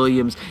Serena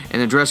Williams.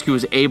 And Andreescu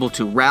was able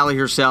to rally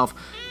herself.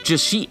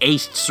 She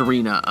aced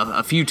Serena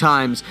a few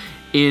times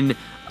in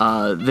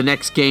the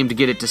next game to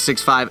get it to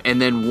 6-5,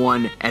 and then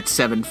won at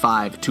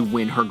 7-5 to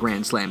win her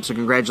Grand Slam. So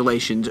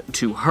congratulations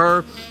to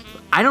her.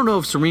 I don't know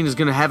if Serena's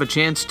going to have a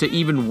chance to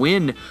even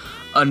win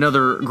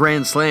another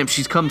Grand Slam.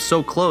 She's come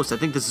so close. I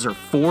think this is her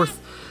 4th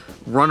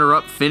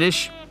runner-up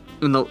finish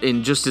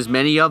in just as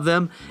many of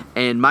them,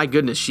 and my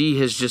goodness, she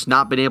has just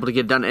not been able to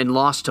get it done and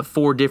lost to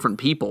 4 different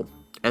people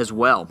as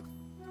well.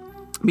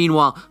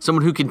 Meanwhile,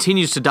 someone who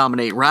continues to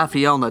dominate,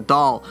 Rafael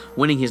Nadal,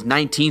 winning his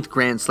 19th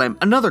Grand Slam.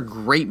 Another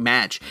great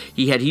match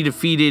he had. He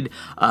defeated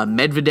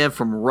Medvedev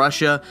from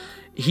Russia.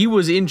 he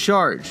was in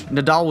charge.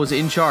 Nadal was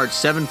in charge,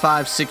 7-5,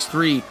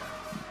 6-3.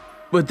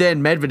 But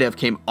then Medvedev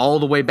came all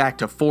the way back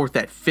to fourth,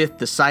 that fifth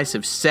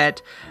decisive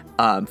set,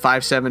 5-7,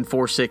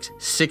 4-6,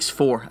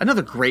 6-4.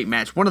 Another great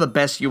match. One of the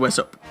best U.S.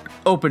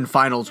 Open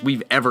finals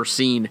we've ever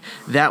seen.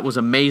 That was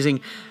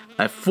amazing.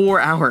 A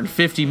 4-hour and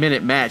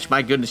 50-minute match.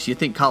 My goodness, you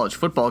think college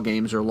football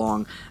games are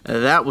long.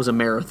 That was a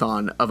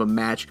marathon of a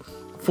match.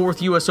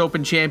 Fourth U.S.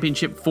 Open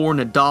championship for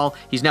Nadal.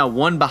 He's now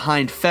one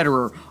behind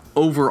Federer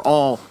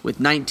overall with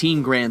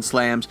 19 Grand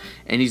Slams,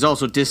 and he's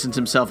also distanced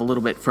himself a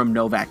little bit from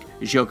Novak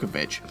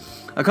Djokovic.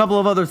 A couple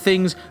of other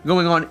things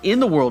going on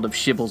in the world of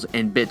shibbles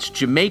and bits.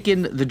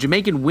 The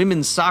Jamaican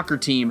women's soccer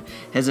team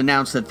has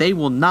announced that they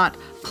will not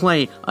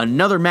play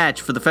another match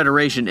for the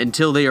federation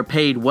until they are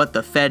paid what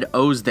the Fed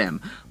owes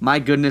them. My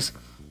goodness,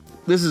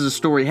 this is a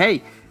story.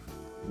 Hey,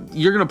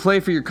 you're going to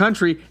play for your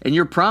country and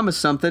you're promised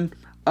something,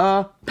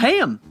 pay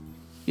them.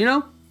 You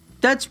know,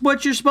 that's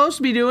what you're supposed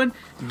to be doing.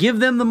 Give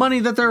them the money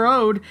that they're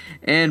owed.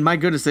 And my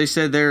goodness, they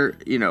said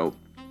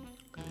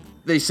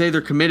they say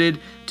they're committed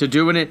to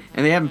doing it,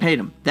 and they haven't paid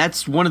them.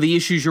 That's one of the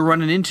issues you're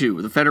running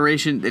into. The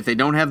federation, if they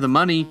don't have the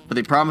money, but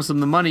they promise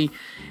them the money,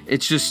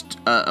 it's just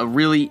a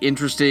really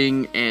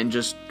interesting and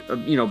just,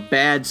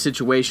 bad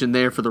situation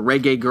there for the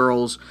Reggae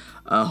Girls.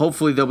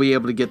 Hopefully they'll be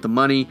able to get the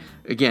money.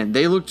 Again,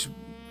 they looked,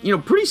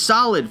 pretty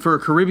solid for a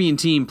Caribbean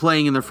team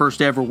playing in their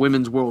first ever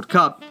Women's World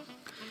Cup.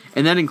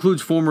 And that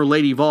includes former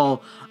Lady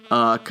Vol,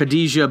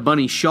 Khadija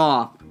Bunny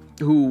Shaw,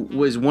 who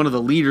was one of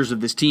the leaders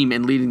of this team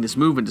and leading this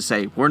movement to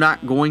say, we're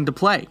not going to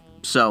play.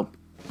 So,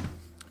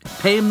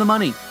 pay him the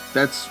money.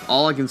 That's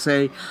all I can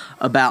say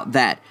about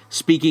that.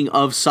 Speaking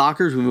of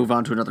soccer, we move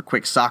on to another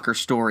quick soccer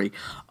story.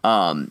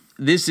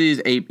 He's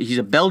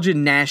a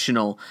Belgian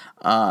national.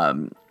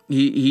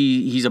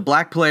 He's a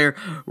black player.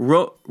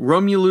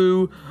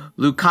 Romelu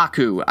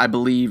Lukaku, I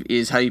believe,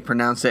 is how you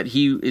pronounce that.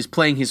 He is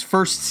playing his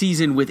first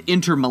season with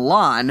Inter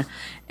Milan,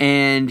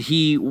 and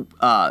he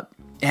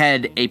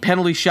had a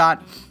penalty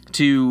shot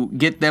to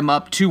get them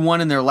up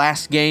 2-1 in their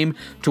last game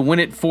to win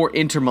it for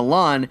Inter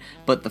Milan,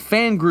 but the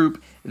fan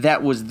group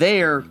that was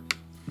there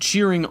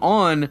cheering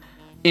on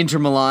Inter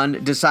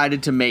Milan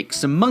decided to make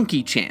some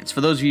monkey chants.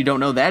 For those of you who don't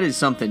know, that is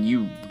something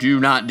you do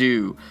not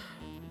do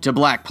to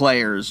black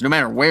players, no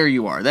matter where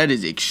you are. That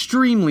is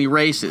extremely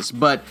racist,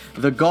 but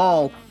the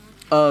gall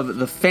of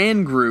the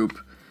fan group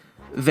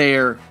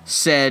there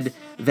said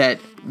that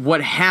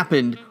what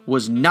happened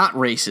was not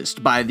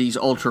racist by these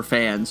ultra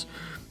fans.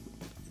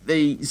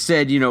 They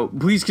said,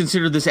 please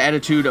consider this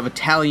attitude of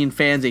Italian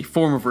fans a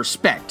form of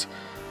respect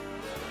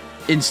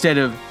instead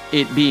of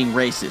it being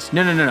racist.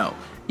 No.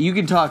 You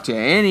can talk to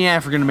any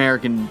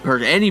African-American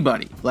person,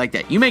 anybody like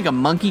that. You make a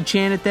monkey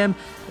chant at them,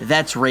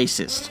 that's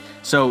racist.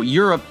 So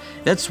Europe,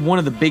 that's one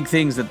of the big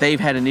things that they've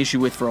had an issue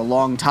with for a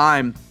long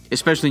time,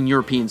 especially in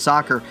European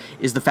soccer,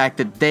 is the fact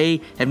that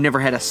they have never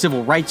had a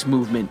civil rights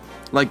movement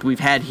like we've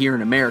had here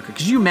in America.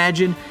 Could you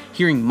imagine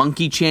hearing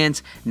monkey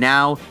chants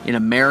now in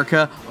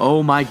America?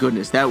 Oh my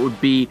goodness, that would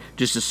be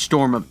just a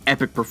storm of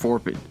epic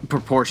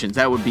proportions.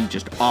 That would be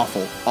just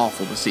awful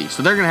to see.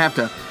 So they're going to have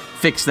to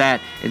fix that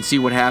and see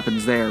what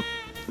happens there.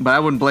 But I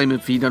wouldn't blame him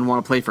if he doesn't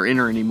want to play for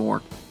Inter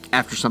anymore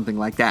after something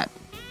like that.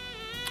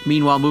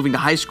 Meanwhile, moving to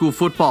high school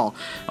football,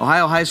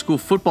 Ohio high school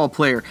football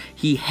player,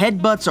 he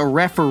headbutts a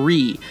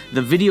referee.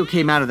 The video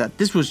came out of that.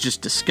 This was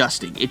just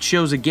disgusting. It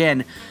shows,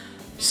 again,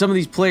 some of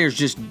these players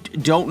just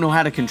don't know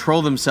how to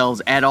control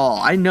themselves at all.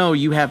 I know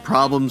you have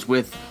problems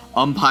with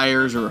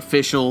umpires or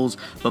officials,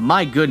 but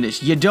my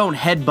goodness, you don't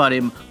headbutt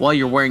him while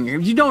you're wearing your...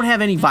 You don't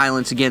have any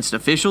violence against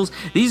officials.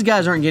 These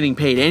guys aren't getting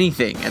paid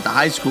anything at the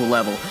high school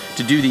level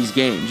to do these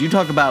games. You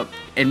talk about,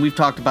 and we've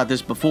talked about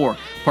this before,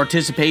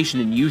 participation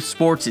in youth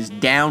sports is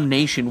down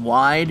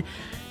nationwide.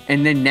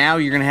 And then now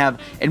you're going to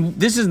have, and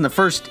this isn't the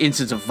first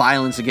instance of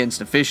violence against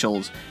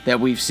officials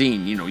that we've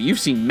seen. You've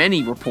seen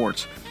many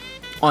reports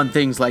on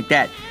things like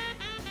that.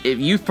 If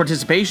youth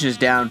participation is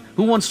down,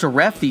 who wants to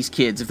ref these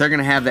kids if they're going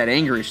to have that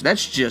anger issue?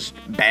 That's just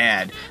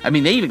bad. I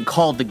mean, they even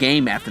called the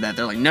game after that.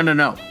 They're like, no.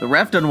 The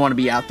ref doesn't want to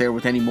be out there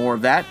with any more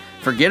of that.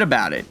 Forget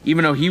about it.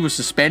 Even though he was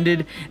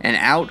suspended and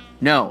out,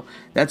 no.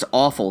 That's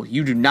awful.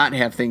 You do not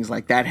have things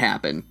like that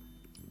happen.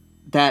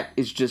 That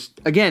is just,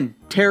 again,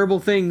 terrible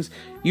things.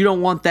 You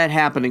don't want that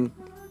happening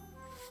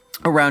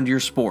around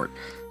your sport.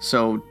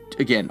 So,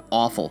 again,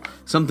 awful.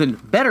 Something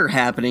better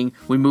happening,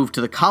 we move to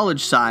the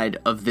college side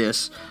of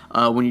this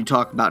when you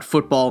talk about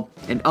football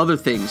and other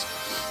things.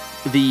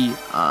 The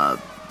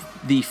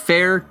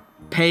Fair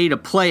Pay to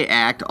Play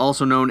Act,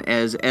 also known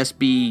as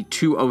SB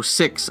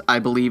 206, I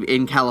believe,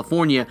 in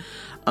California,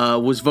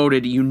 was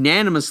voted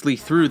unanimously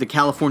through the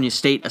California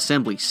State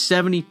Assembly,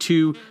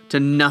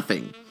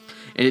 72-0.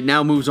 And it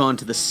now moves on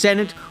to the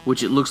Senate,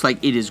 which it looks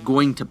like it is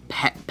going to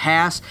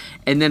pass.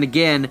 And then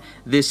again,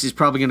 this is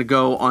probably going to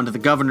go onto the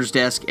governor's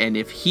desk. And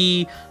if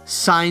he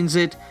signs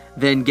it,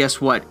 then guess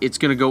what? It's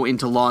going to go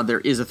into law. There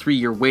is a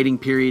 3-year waiting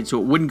period, so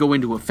it wouldn't go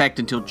into effect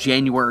until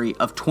January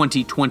of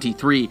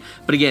 2023.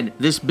 But again,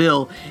 this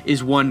bill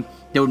is one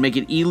that would make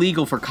it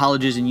illegal for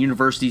colleges and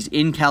universities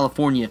in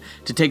California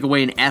to take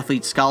away an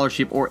athlete's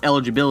scholarship or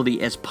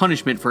eligibility as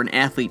punishment for an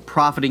athlete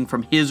profiting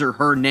from his or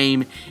her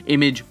name,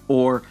 image,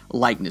 or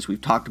likeness. We've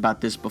talked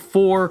about this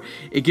before.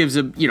 It gives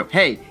them,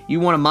 hey,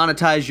 you want to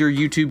monetize your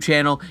YouTube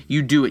channel,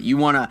 you do it. You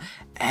want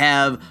to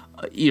have,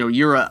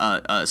 you're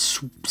a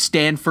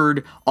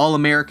Stanford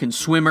All-American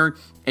swimmer,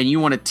 and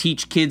you want to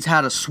teach kids how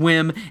to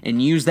swim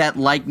and use that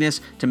likeness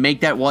to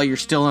make that while you're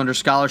still under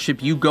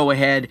scholarship, you go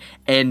ahead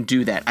and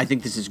do that. I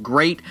think this is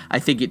great. I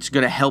think it's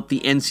going to help the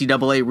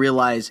NCAA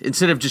realize,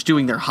 instead of just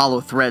doing their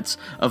hollow threats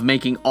of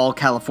making all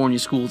California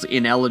schools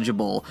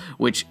ineligible,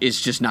 which is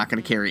just not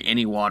going to carry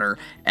any water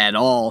at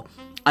all,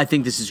 I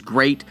think this is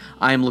great.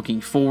 I am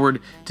looking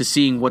forward to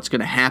seeing what's going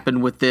to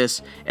happen with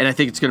this, and I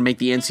think it's going to make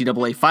the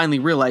NCAA finally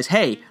realize,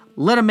 hey,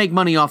 let them make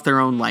money off their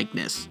own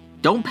likeness.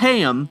 Don't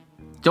pay them.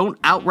 Don't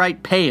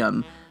outright pay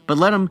them, but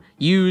let them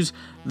use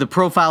the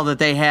profile that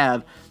they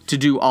have to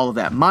do all of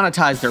that.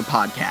 Monetize their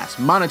podcast,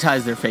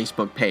 monetize their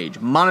Facebook page,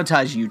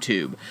 monetize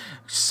YouTube,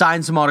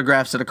 sign some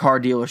autographs at a car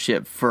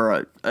dealership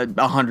for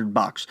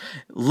 $100.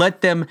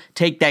 Let them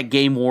take that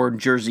game worn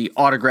jersey,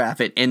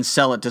 autograph it, and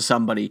sell it to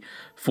somebody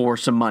for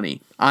some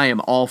money. I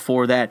am all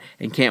for that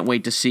and can't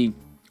wait to see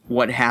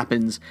what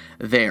happens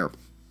there.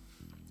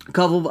 A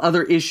couple of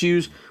other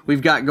issues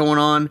we've got going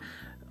on.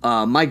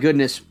 My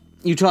goodness,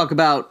 you talk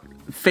about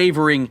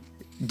favoring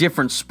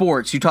different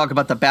sports. You talk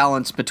about the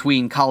balance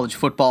between college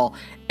football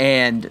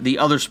and the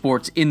other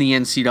sports in the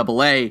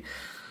NCAA.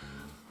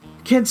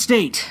 Kent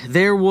State,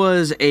 there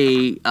was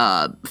a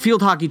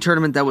field hockey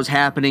tournament that was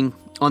happening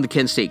on the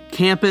Kent State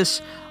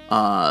campus.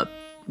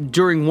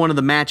 During one of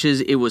the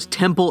matches, it was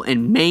Temple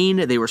and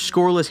Maine. They were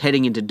scoreless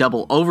heading into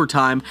double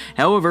overtime.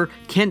 However,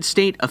 Kent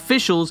State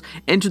officials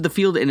entered the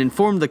field and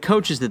informed the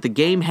coaches that the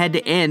game had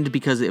to end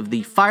because of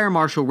the fire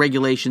marshal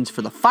regulations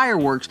for the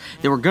fireworks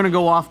that were going to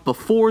go off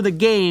before the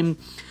game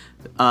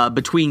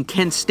between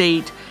Kent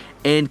State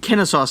and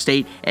Kennesaw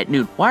State at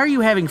noon. Why are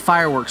you having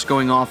fireworks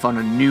going off on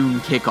a noon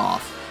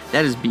kickoff?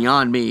 That is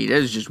beyond me. That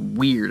is just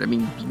weird. I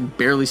mean, you can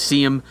barely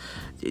see them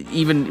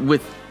even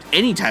with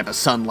any type of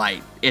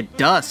sunlight at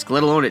dusk,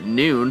 let alone at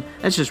noon.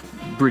 That's just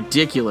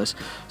ridiculous.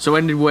 So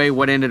anyway,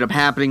 what ended up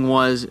happening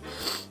was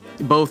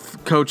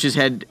both coaches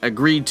had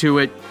agreed to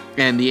it,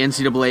 and the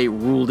NCAA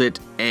ruled it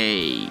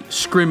a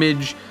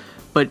scrimmage.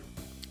 But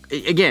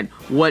again,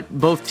 what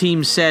both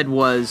teams said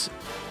was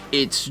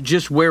it's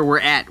just where we're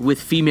at with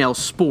female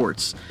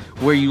sports,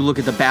 where you look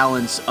at the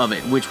balance of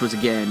it, which was,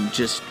 again,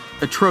 just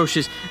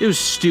atrocious. It was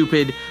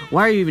stupid.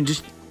 Why are you even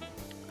just...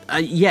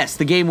 yes,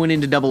 the game went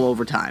into double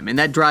overtime, and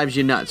that drives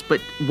you nuts.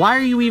 But why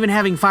are you even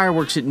having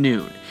fireworks at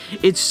noon?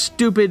 It's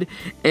stupid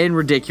and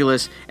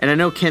ridiculous, and I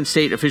know Kent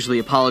State officially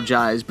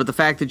apologized, but the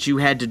fact that you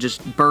had to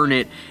just burn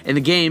it, and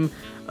the game,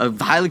 a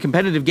highly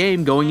competitive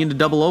game going into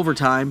double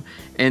overtime,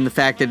 and the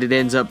fact that it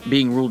ends up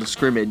being ruled a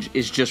scrimmage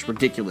is just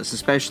ridiculous,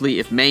 especially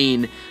if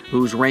Maine,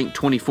 who's ranked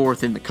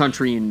 24th in the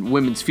country in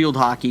women's field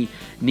hockey,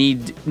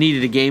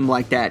 needed a game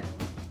like that,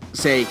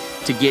 say,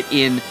 to get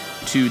in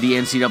to the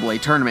NCAA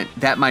tournament.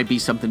 That might be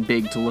something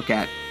big to look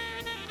at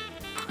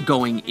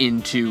going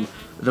into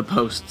the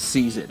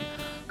postseason.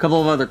 A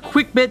couple of other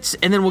quick bits,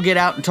 and then we'll get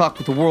out and talk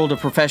with the world of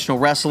professional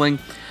wrestling.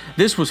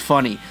 This was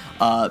funny.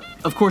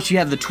 Of course, you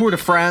have the Tour de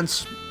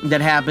France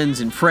that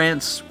happens in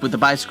France with the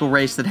bicycle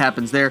race that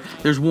happens there.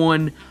 There's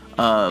one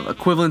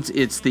equivalent.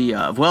 It's the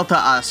Vuelta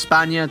a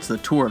España. It's the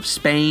Tour of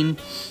Spain.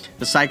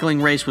 The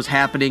cycling race was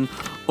happening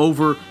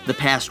over the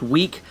past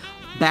week.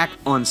 Back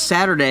on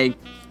Saturday,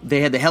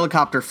 they had the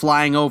helicopter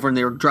flying over, and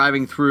they were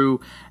driving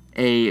through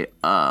a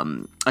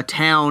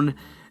town,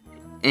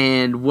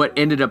 and what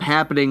ended up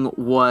happening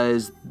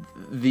was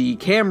the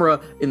camera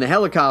in the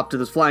helicopter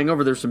that's flying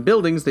over, there's some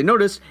buildings. They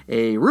noticed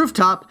a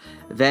rooftop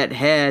that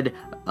had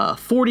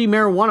 40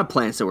 marijuana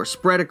plants that were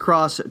spread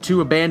across 2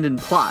 abandoned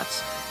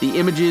plots. The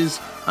images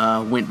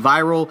went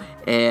viral,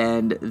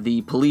 and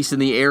the police in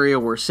the area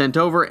were sent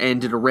over and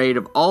did a raid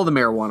of all the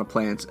marijuana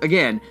plants.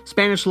 Again,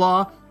 Spanish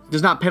law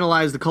does not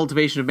penalize the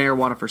cultivation of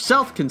marijuana for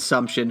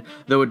self-consumption,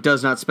 though it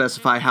does not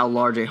specify how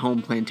large a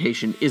home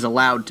plantation is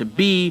allowed to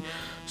be.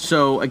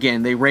 So,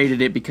 again, they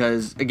raided it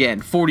because,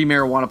 again, 40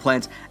 marijuana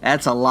plants,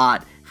 that's a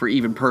lot for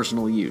even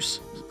personal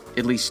use,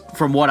 at least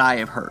from what I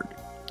have heard.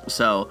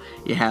 So,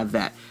 you have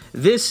that.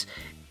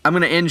 I'm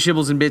going to end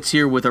Shibbles and Bits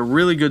here with a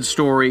really good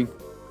story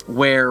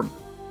where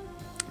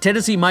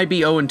Tennessee might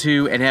be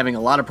 0-2 and having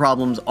a lot of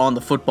problems on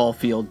the football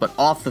field, but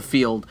off the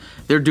field,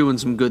 they're doing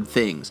some good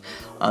things.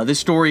 This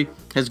story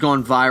has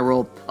gone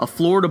viral. A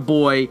Florida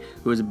boy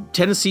who was a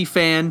Tennessee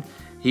fan,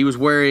 he was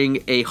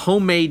wearing a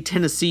homemade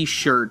Tennessee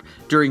shirt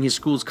during his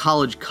school's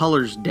College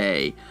Colors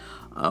Day.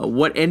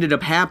 What ended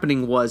up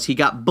happening was he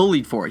got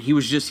bullied for it.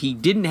 He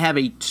didn't have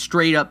a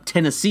straight-up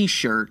Tennessee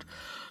shirt,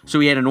 So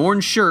he had an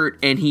orange shirt,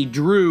 and he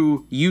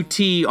drew UT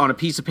on a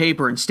piece of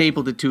paper and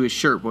stapled it to his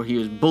shirt where he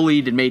was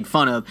bullied and made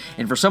fun of.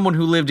 And for someone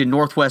who lived in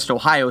Northwest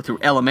Ohio through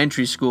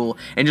elementary school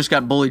and just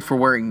got bullied for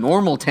wearing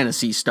normal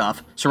Tennessee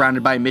stuff,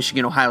 surrounded by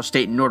Michigan, Ohio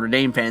State, and Notre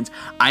Dame fans,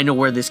 I know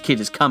where this kid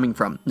is coming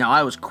from. Now,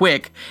 I was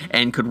quick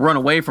and could run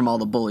away from all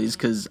the bullies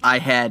because I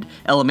had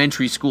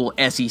elementary school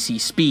SEC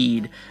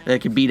speed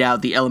that could beat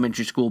out the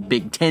elementary school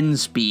Big Ten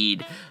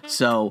speed.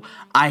 So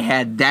I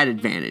had that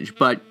advantage.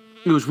 But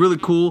it was really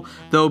cool,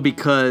 though,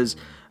 because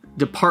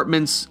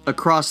departments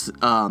across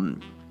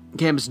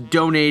campus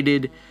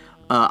donated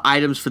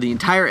items for the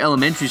entire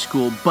elementary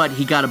school, but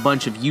he got a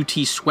bunch of UT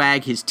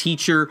swag. His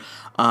teacher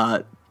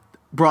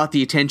brought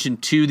the attention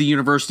to the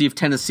University of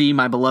Tennessee,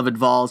 my beloved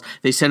Vols.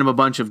 They sent him a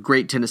bunch of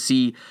great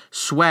Tennessee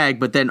swag,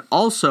 but then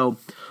also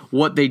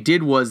what they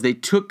did was they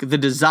took the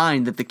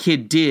design that the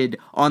kid did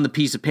on the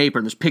piece of paper,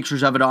 and there's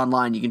pictures of it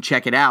online. You can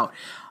check it out.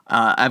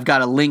 I've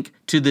got a link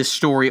to this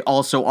story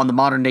also on the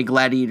Modern Day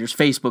Gladiators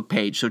Facebook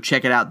page, so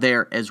check it out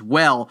there as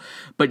well.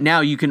 But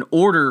now you can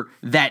order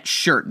that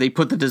shirt. They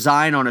put the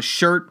design on a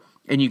shirt,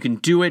 and you can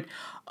do it.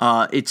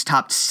 It's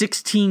topped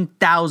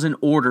 16,000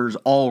 orders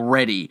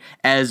already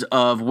as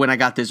of when I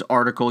got this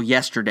article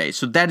yesterday.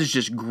 So that is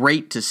just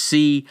great to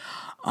see.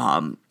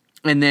 And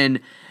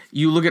then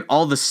you look at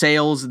all the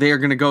sales, they are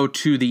going to go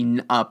to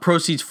the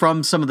proceeds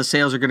from some of the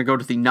sales are going to go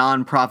to the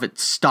nonprofit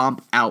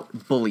Stomp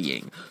Out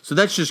Bullying. So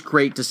that's just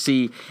great to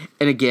see.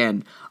 And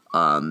again,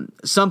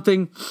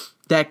 something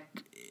that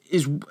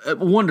is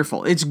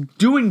wonderful. It's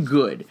doing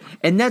good.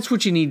 And that's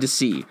what you need to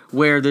see,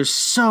 where there's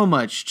so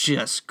much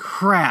just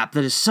crap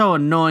that is so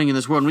annoying in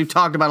this world. And we've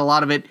talked about a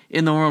lot of it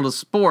in the world of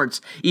sports,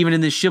 even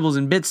in this Shibbles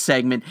and Bits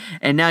segment.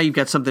 And now you've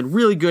got something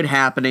really good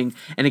happening.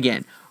 And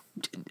again,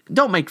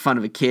 don't make fun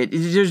of a kid.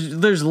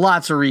 There's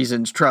lots of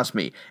reasons, trust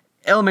me.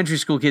 Elementary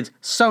school kids,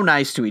 so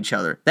nice to each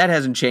other. That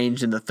hasn't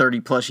changed in the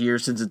 30-plus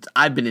years since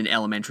I've been in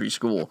elementary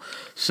school.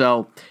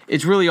 So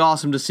it's really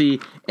awesome to see,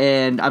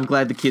 and I'm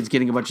glad the kid's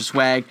getting a bunch of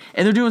swag.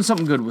 And they're doing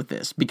something good with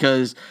this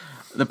because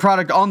the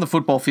product on the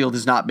football field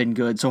has not been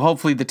good. So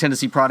hopefully the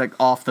Tennessee product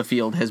off the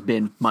field has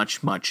been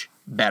much, much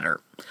better.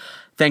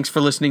 Thanks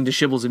for listening to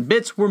Shibbles and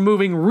Bits. We're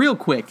moving real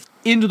quick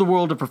into the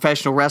world of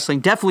professional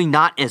wrestling. Definitely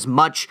not as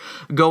much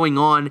going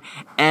on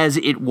as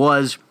it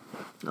was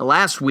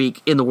last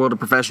week in the world of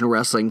professional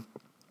wrestling.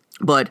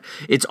 But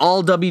it's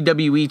all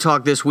WWE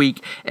talk this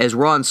week as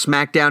Raw and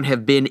SmackDown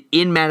have been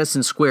in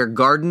Madison Square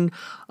Garden.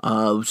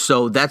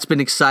 So that's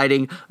been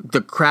exciting. The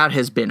crowd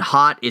has been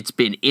hot. It's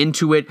been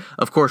into it.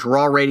 Of course,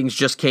 Raw ratings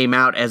just came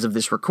out as of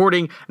this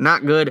recording.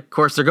 Not good. Of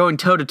course, they're going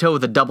toe-to-toe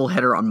with a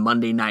doubleheader on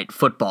Monday Night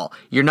Football.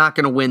 You're not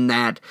going to win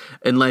that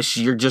unless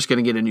you're just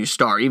going to get a new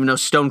star. Even though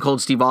Stone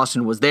Cold Steve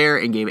Austin was there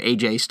and gave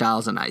AJ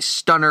Styles a nice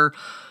stunner,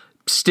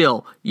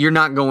 still, you're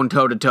not going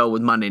toe-to-toe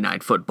with Monday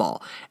Night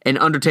Football. And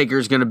Undertaker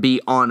is going to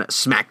be on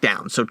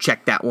SmackDown, so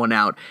check that one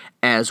out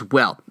as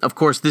well. Of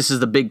course, this is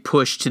the big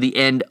push to the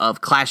end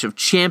of Clash of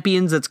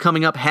Champions that's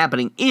coming up,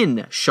 happening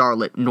in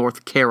Charlotte,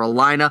 North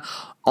Carolina.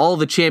 All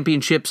the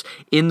championships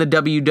in the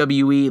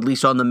WWE, at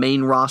least on the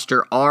main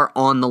roster, are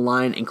on the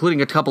line,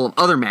 including a couple of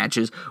other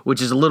matches,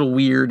 which is a little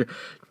weird.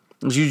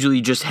 Usually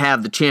just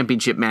have the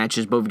championship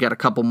matches, but we've got a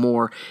couple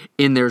more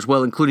in there as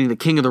well, including the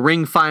King of the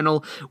Ring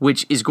final,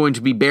 which is going to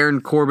be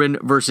Baron Corbin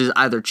versus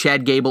either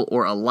Chad Gable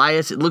or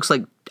Elias. It looks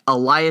like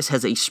Elias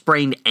has a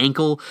sprained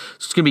ankle,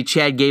 so it's going to be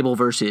Chad Gable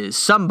versus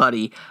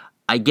somebody,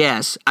 I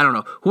guess. I don't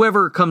know.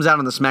 Whoever comes out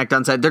on the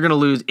SmackDown side, they're going to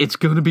lose. It's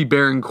going to be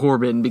Baron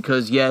Corbin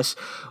because, yes,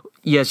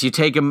 you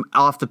take him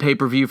off the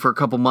pay-per-view for a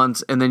couple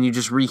months, and then you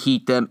just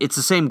reheat them. It's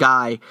the same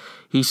guy.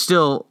 He's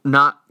still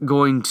not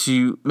going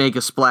to make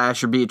a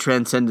splash or be a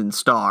transcendent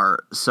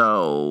star,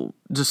 so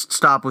just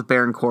stop with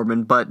Baron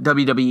Corbin. But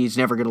WWE is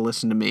never going to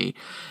listen to me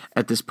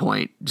at this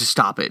point. Just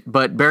stop it.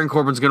 But Baron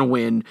Corbin's going to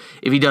win.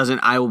 If he doesn't,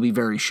 I will be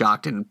very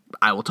shocked, and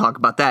I will talk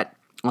about that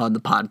on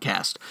the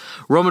podcast.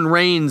 Roman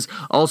Reigns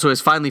also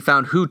has finally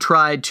found who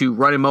tried to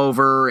run him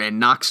over and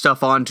knock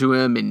stuff onto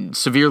him and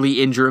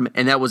severely injure him,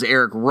 and that was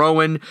Eric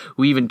Rowan,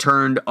 who even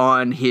turned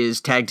on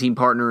his tag team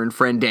partner and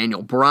friend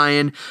Daniel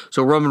Bryan.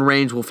 So Roman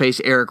Reigns will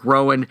face Eric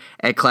Rowan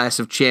at Clash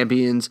of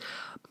Champions.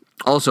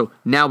 Also,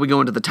 now we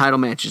go into the title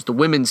matches. The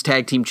Women's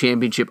Tag Team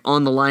Championship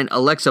on the line.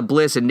 Alexa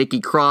Bliss and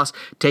Nikki Cross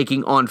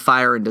taking on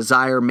Fire and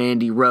Desire,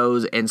 Mandy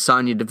Rose, and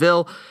Sonya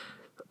Deville.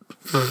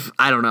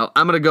 I don't know.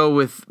 I'm going to go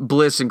with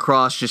Bliss and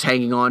Cross just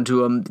hanging on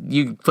to them.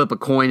 You can flip a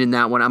coin in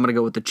that one. I'm going to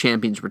go with the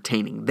champions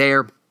retaining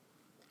there.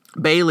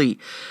 Bayley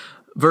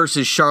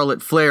versus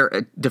Charlotte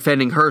Flair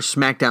defending her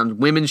SmackDown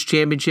Women's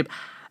Championship.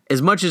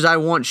 As much as I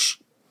want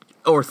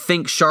or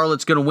think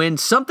Charlotte's going to win,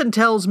 something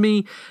tells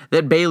me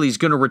that Bayley's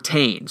going to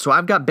retain. So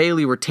I've got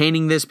Bayley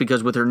retaining this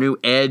because with her new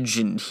edge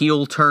and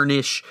heel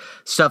turnish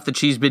stuff that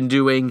she's been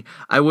doing,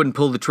 I wouldn't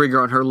pull the trigger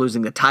on her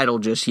losing the title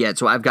just yet.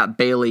 So I've got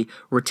Bayley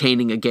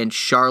retaining against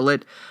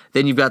Charlotte.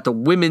 Then you've got the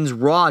Women's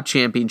Raw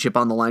Championship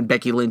on the line,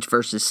 Becky Lynch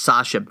versus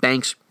Sasha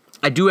Banks.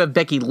 I do have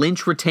Becky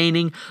Lynch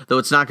retaining, though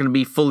it's not going to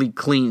be fully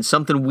clean.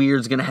 Something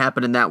weird's going to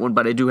happen in that one,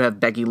 but I do have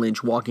Becky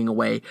Lynch walking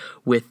away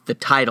with the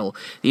title.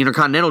 The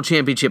Intercontinental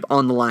Championship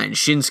on the line.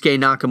 Shinsuke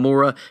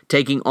Nakamura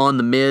taking on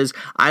The Miz.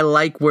 I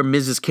like where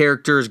Miz's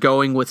character is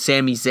going with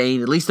Sami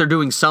Zayn. At least they're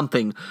doing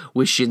something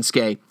with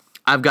Shinsuke.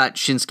 I've got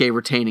Shinsuke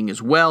retaining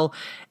as well.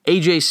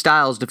 AJ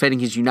Styles defending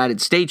his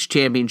United States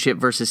Championship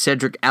versus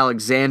Cedric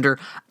Alexander.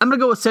 I'm going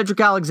to go with Cedric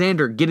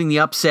Alexander getting the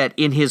upset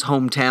in his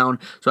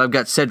hometown, so I've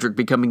got Cedric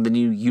becoming the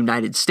new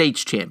United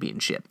States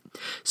Championship.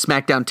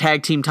 SmackDown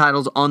Tag Team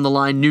titles on the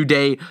line. New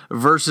Day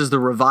versus The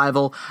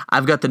Revival.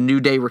 I've got the New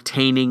Day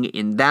retaining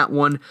in that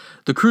one.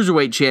 The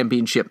Cruiserweight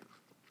Championship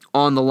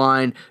on the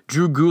line.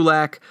 Drew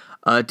Gulak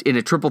in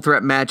a triple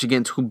threat match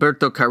against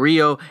Humberto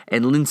Carrillo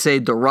and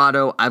Lince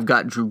Dorado. I've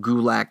got Drew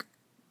Gulak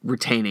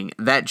retaining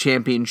that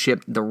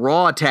championship. The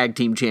Raw Tag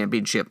Team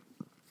Championship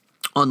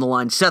on the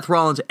line. Seth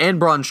Rollins and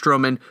Braun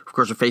Strowman, of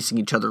course, are facing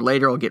each other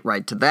later. I'll get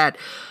right to that.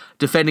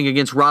 Defending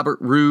against Robert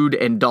Roode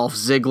and Dolph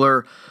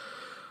Ziggler.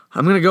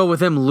 I'm going to go with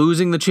them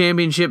losing the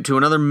championship to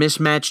another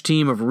mismatched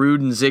team of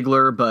Roode and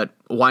Ziggler, but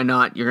why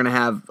not? You're going to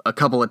have a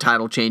couple of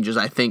title changes,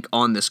 I think,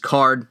 on this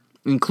card,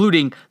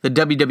 including the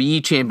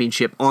WWE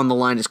Championship on the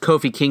line as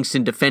Kofi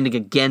Kingston defending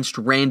against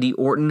Randy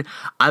Orton.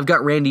 I've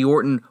got Randy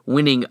Orton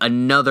winning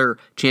another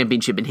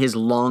championship in his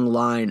long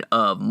line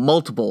of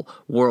multiple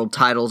world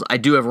titles. I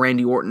do have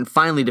Randy Orton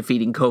finally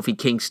defeating Kofi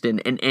Kingston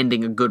and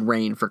ending a good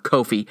reign for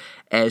Kofi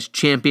as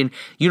champion.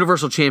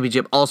 Universal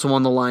Championship also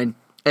on the line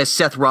as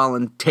Seth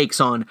Rollins takes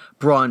on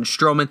Braun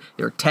Strowman.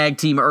 They were tag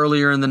team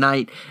earlier in the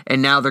night,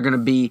 and now they're going to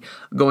be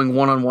going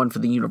one-on-one for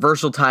the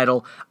Universal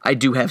title. I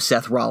do have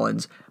Seth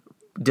Rollins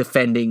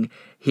defending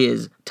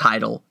his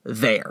title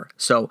there.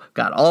 So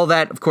got all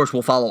that. Of course,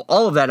 we'll follow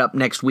all of that up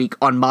next week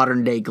on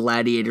Modern Day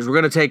Gladiators.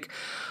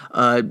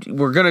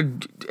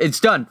 It's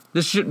done.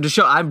 The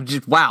show,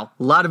 wow,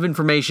 a lot of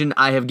information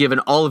I have given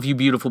all of you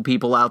beautiful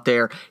people out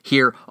there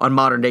here on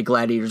Modern Day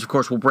Gladiators. Of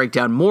course, we'll break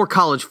down more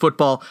college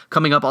football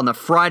coming up on the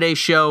Friday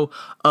show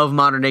of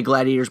Modern Day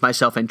Gladiators,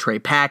 myself and Trey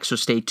Pack, so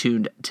stay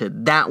tuned to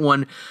that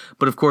one.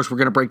 But of course, we're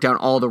going to break down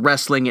all the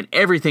wrestling and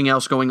everything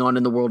else going on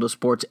in the world of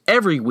sports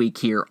every week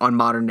here on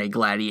Modern Day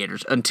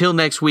Gladiators. Until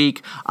next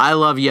week, I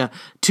love you.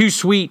 Too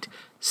sweet.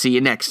 See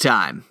you next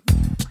time.